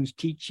Bhagavan's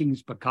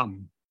teachings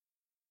become.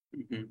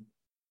 Mm-hmm.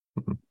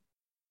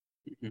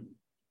 Mm-hmm.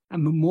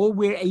 And the more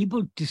we're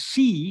able to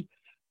see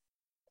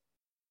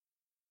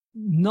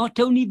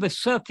not only the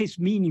surface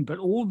meaning, but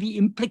all the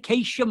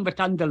implication that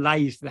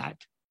underlies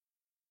that.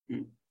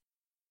 Mm.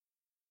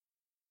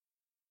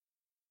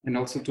 And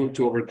also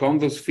to overcome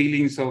those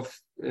feelings of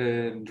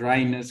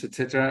dryness,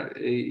 etc.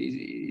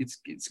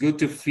 It's good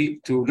to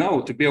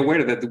be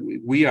aware that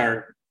we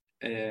are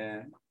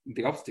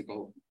the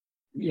obstacle.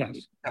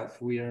 Yes,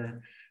 we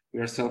are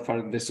self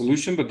are the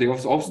solution, but the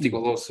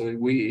obstacle also.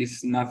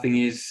 Nothing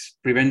is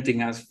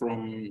preventing us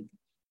from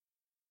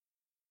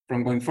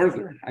going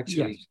further.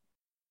 Actually,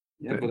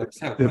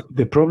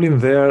 the problem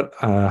there,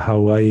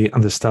 how I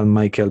understand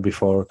Michael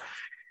before,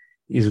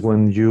 is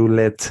when you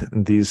let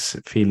these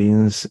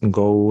feelings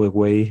go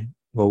away,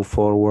 go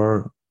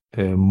forward,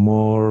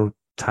 more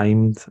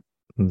timed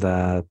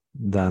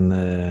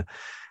than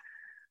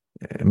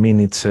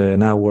minutes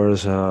and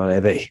hours a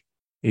day.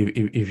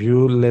 If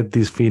you let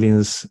these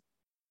feelings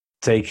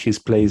take his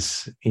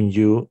place in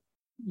you,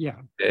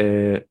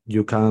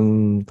 you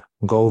can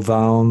go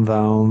down,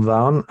 down,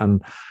 down,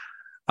 and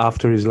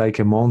after is like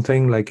a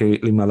mountain, like a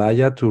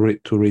Himalaya, to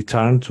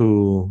return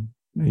to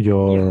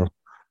your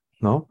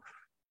no.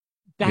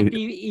 That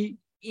is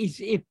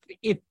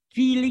if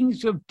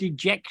feelings of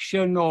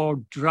dejection or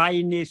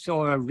dryness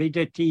or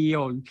aridity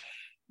or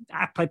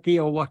apathy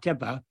or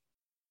whatever,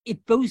 if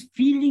those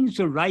feelings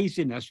arise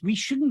in us, we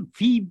shouldn't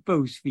feed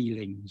those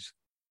feelings.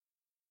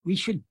 We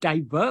should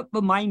divert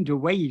the mind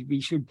away.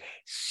 We should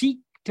seek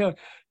to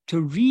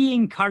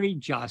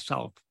re-encourage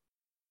ourselves.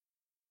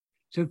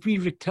 So if we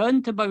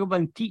return to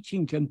Bhagavan's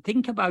teachings and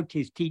think about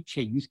his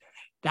teachings,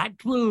 that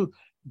will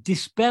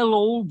dispel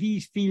all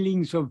these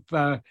feelings of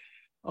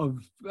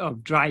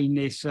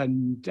dryness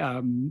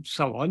and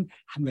so on.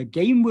 And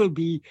again will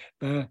be,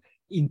 the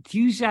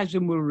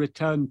enthusiasm will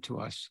return to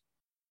us.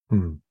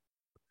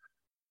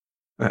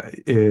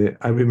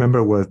 I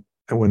remember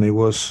when I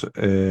was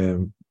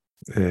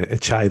a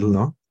child,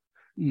 no?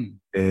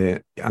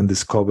 And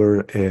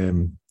discover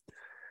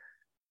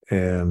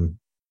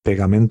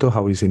pegamento.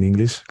 How is in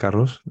English,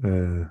 Carlos?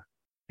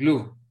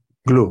 Glue.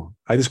 Glue.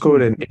 I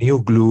discovered a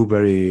new glue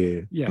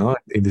no,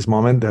 in this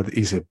moment that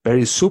is a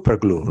very super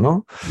glue,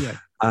 no? Yeah.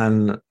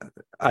 And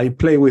I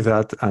play with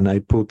that, and I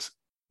put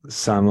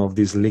some of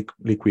this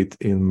liquid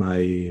in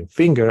my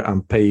finger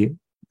and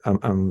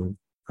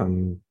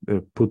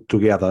put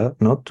together,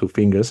 not two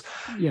fingers.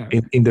 Yeah.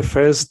 In the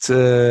first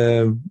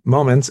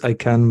moments, I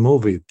can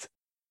move it,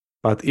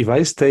 but if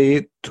I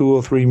stay 2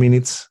 or 3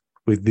 minutes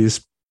with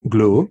this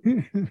glue,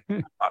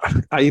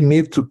 I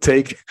need to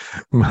take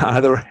my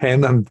other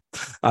hand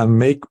and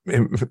make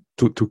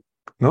to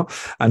no.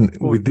 And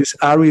with this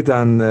arid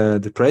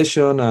and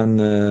depression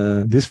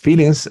and these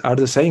feelings are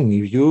the same.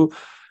 If you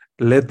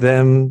let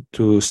them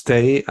to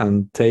stay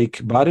and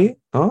take body,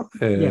 no.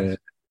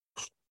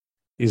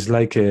 Is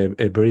like a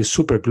very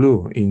super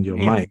glue in your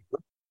mind.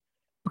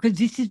 Because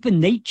this is the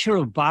nature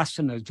of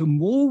vasana. The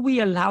more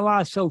we allow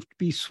ourselves to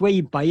be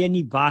swayed by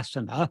any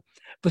vasana,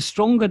 the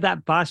stronger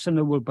that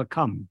vasana will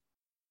become.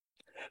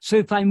 So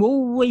if I'm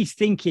always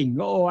thinking,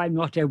 oh, I'm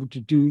not able to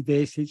do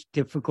this, it's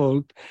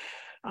difficult,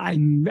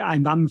 I'm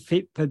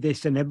unfit for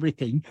this and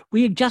everything,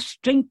 we are just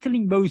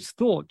strengthening those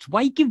thoughts.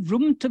 Why give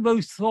room to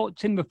those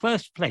thoughts in the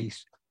first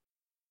place?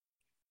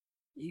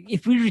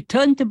 If we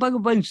return to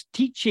Bhagavan's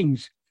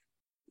teachings,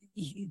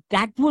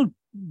 that will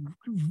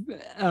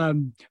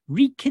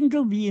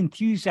rekindle the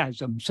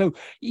enthusiasm. So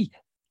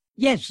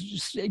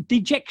yes,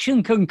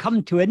 dejection can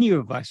come to any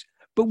of us,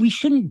 but we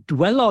shouldn't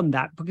dwell on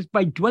that, because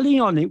by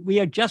dwelling on it, we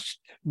are just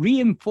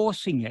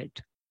reinforcing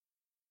it.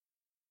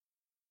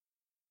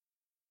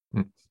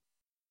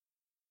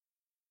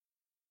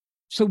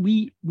 So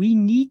we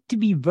need to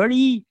be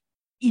very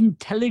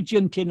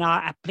intelligent in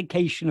our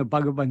application of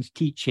Bhagavan's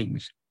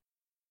teachings.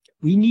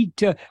 We need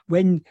to,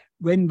 when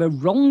the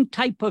wrong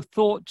type of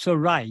thoughts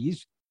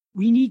arise,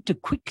 we need to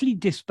quickly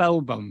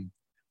dispel them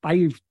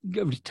by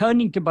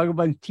returning to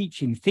Bhagavan's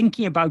teaching,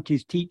 thinking about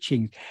his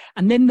teachings,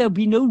 and then there'll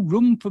be no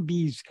room for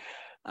these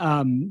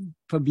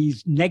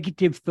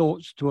negative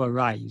thoughts to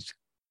arise.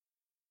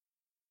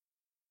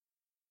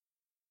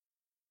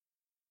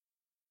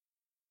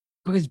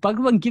 Because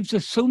Bhagavan gives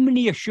us so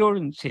many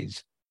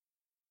assurances.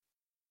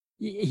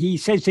 He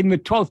says in the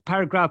 12th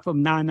paragraph of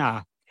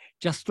Nana,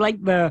 just like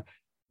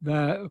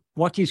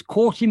what is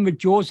caught in the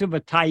jaws of a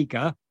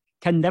tiger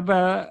can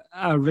never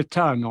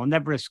return or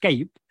never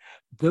escape,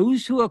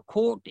 those who are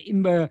caught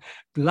in the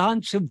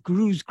glance of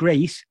Guru's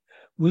grace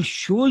will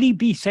surely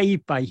be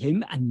saved by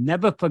him and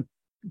never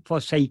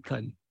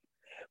forsaken.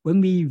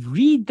 When we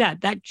read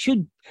that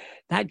should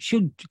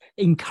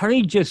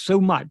encourage us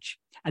so much.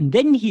 And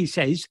then he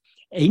says,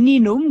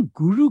 Eninum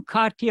Guru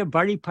Kartya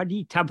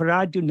Varipadi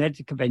Tabaradu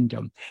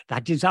Nedikavendam.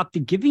 That is, after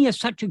giving us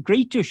such a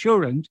great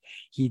assurance,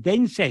 he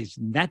then says,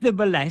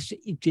 nevertheless,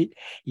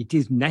 it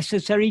is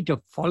necessary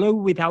to follow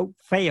without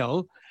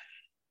fail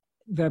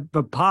the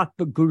path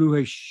the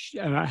Guru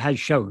has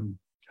shown,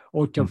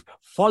 or to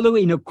follow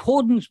in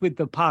accordance with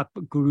the path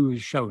the Guru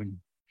has shown.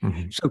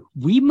 So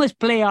we must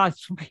play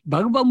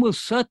Bhagavan will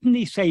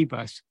certainly save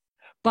us,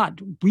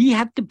 but we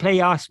have to play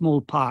our small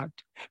part.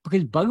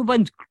 Because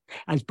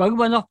as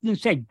Bhagavan often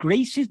said,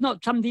 grace is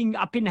not something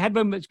up in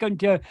heaven that's going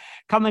to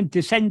come and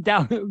descend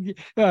down,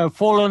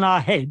 fall on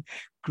our head.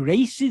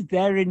 Grace is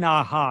there in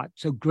our heart.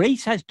 So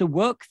grace has to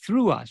work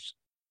through us.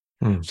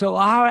 So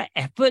our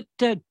effort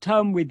to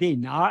turn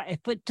within, our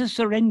effort to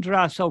surrender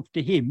ourselves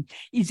to him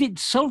is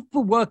itself the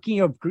working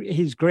of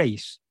his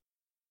grace.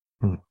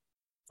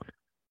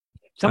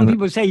 Some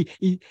people say,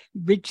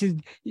 which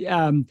is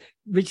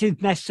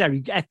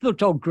necessary,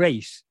 effort or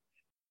grace.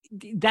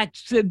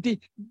 That's the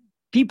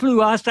people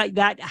who ask like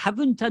that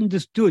haven't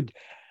understood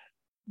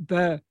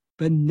the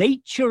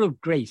nature of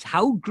grace,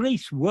 how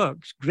grace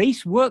works.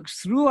 Grace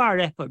works through our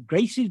effort.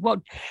 Grace is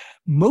what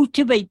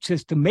motivates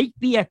us to make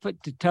the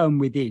effort to turn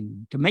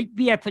within, to make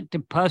the effort to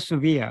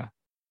persevere.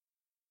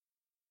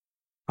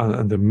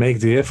 and make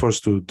the efforts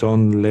to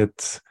don't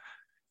let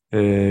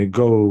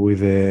go with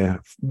the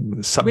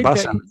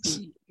vasanas,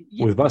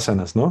 with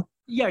vasanas, no?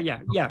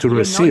 Yeah. To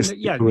resist.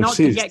 Not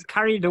to get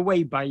carried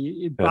away by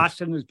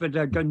vasanas, but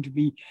are going to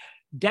be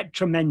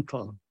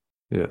detrimental.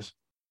 Yes.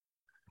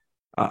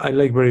 I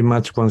like very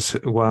much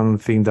one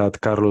thing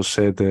that Carlos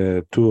said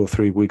 2 or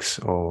 3 weeks,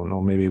 or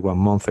no, maybe 1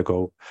 month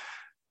ago,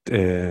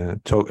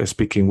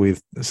 speaking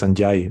with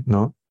Sanjay,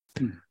 no,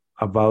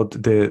 about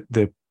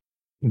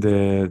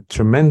the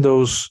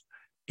tremendous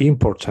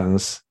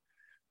importance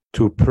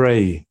to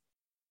pray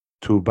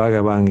to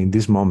Bhagavan in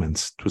these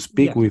moments, to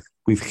speak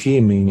with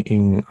him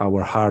in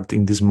our heart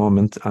in this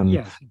moment,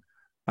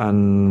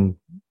 and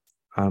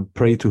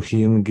pray to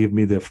him, give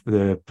me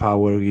the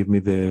power, give me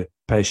the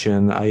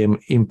passion. I am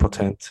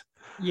impotent.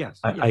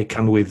 I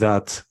can with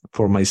that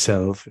for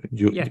myself.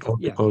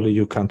 Only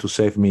you can to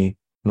save me.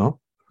 No.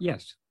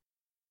 Yes.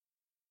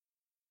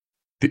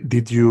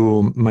 Did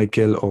you,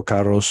 Michael or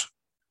Carlos,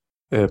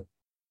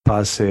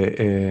 pass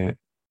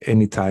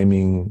any time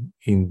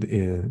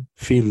in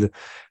feel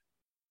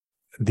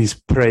this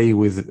pray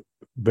with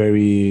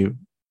very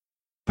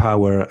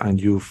power, and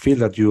you feel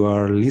that you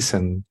are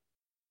listening,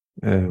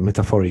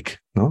 metaphoric,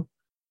 no,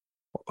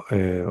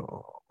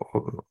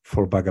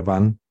 for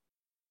Bhagavan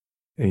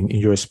in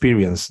your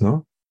experience,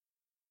 no?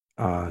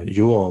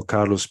 You or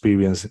Carlos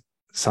experience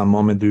some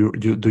moment. Do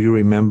you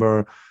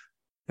remember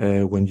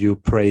when you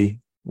pray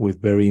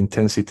with very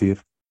intensity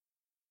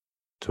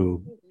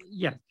to?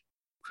 Yeah.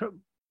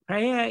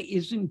 Prayer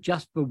isn't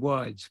just the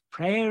words.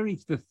 Prayer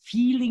is the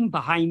feeling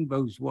behind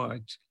those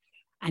words.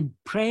 And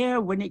prayer,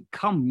 when it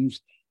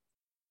comes,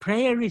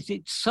 prayer is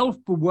itself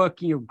the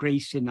working of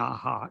grace in our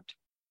heart.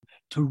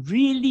 To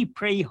really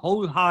pray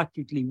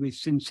wholeheartedly with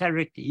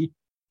sincerity,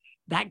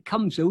 that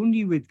comes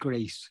only with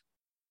grace.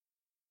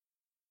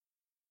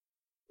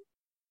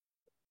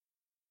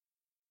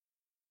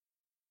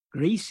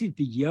 Grace is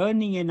the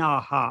yearning in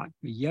our heart,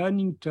 the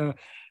yearning to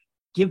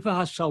give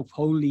ourselves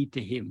wholly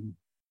to him.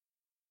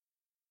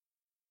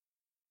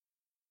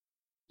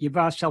 Give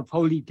ourselves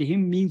wholly to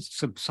him means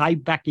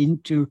subside back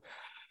into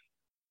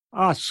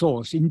our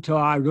source, into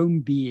our own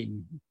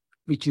being,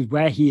 which is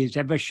where he is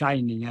ever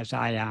shining as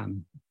I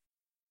am.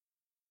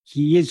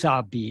 He is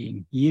our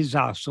being. He is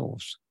our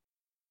source.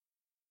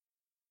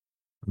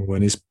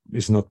 When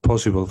it's not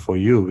possible for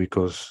you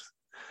because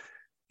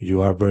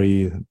you are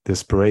very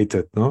desperate,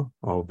 no?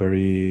 Or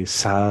very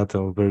sad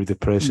or very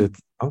depressed,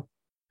 no?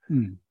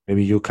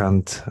 Maybe you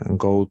can't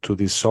go to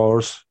the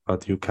source,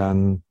 but you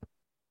can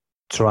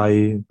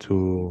try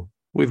to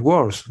with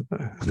words.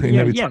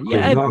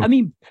 I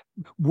mean,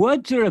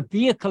 words are a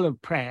vehicle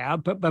of prayer,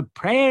 but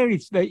prayer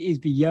is the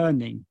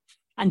yearning.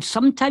 And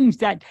sometimes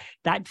that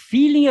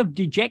feeling of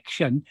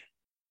dejection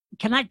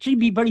can actually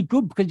be very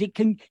good, because it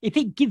can, if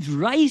it gives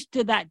rise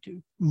to that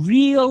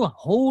real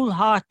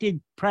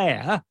wholehearted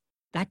prayer,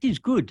 that is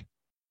good.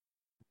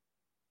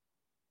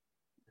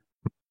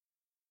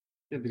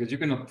 Yeah, because you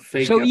cannot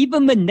fake. So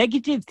even the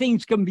negative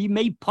things can be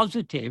made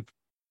positive.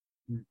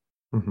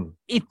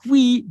 If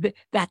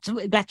that's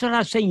what I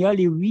was saying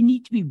earlier, we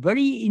need to be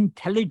very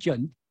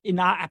intelligent in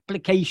our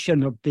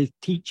application of the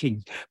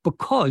teachings,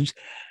 because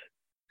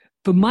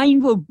the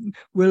mind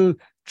will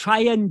try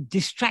and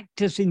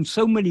distract us in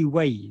so many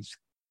ways.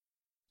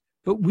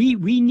 But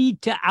we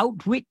need to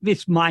outwit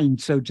this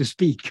mind, so to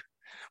speak.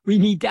 We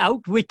need to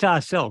outwit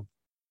ourselves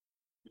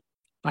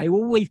by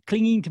always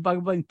clinging to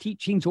Bhagavan's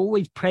teachings,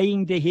 always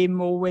praying to him,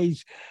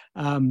 always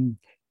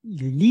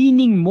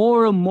leaning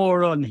more and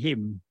more on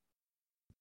him.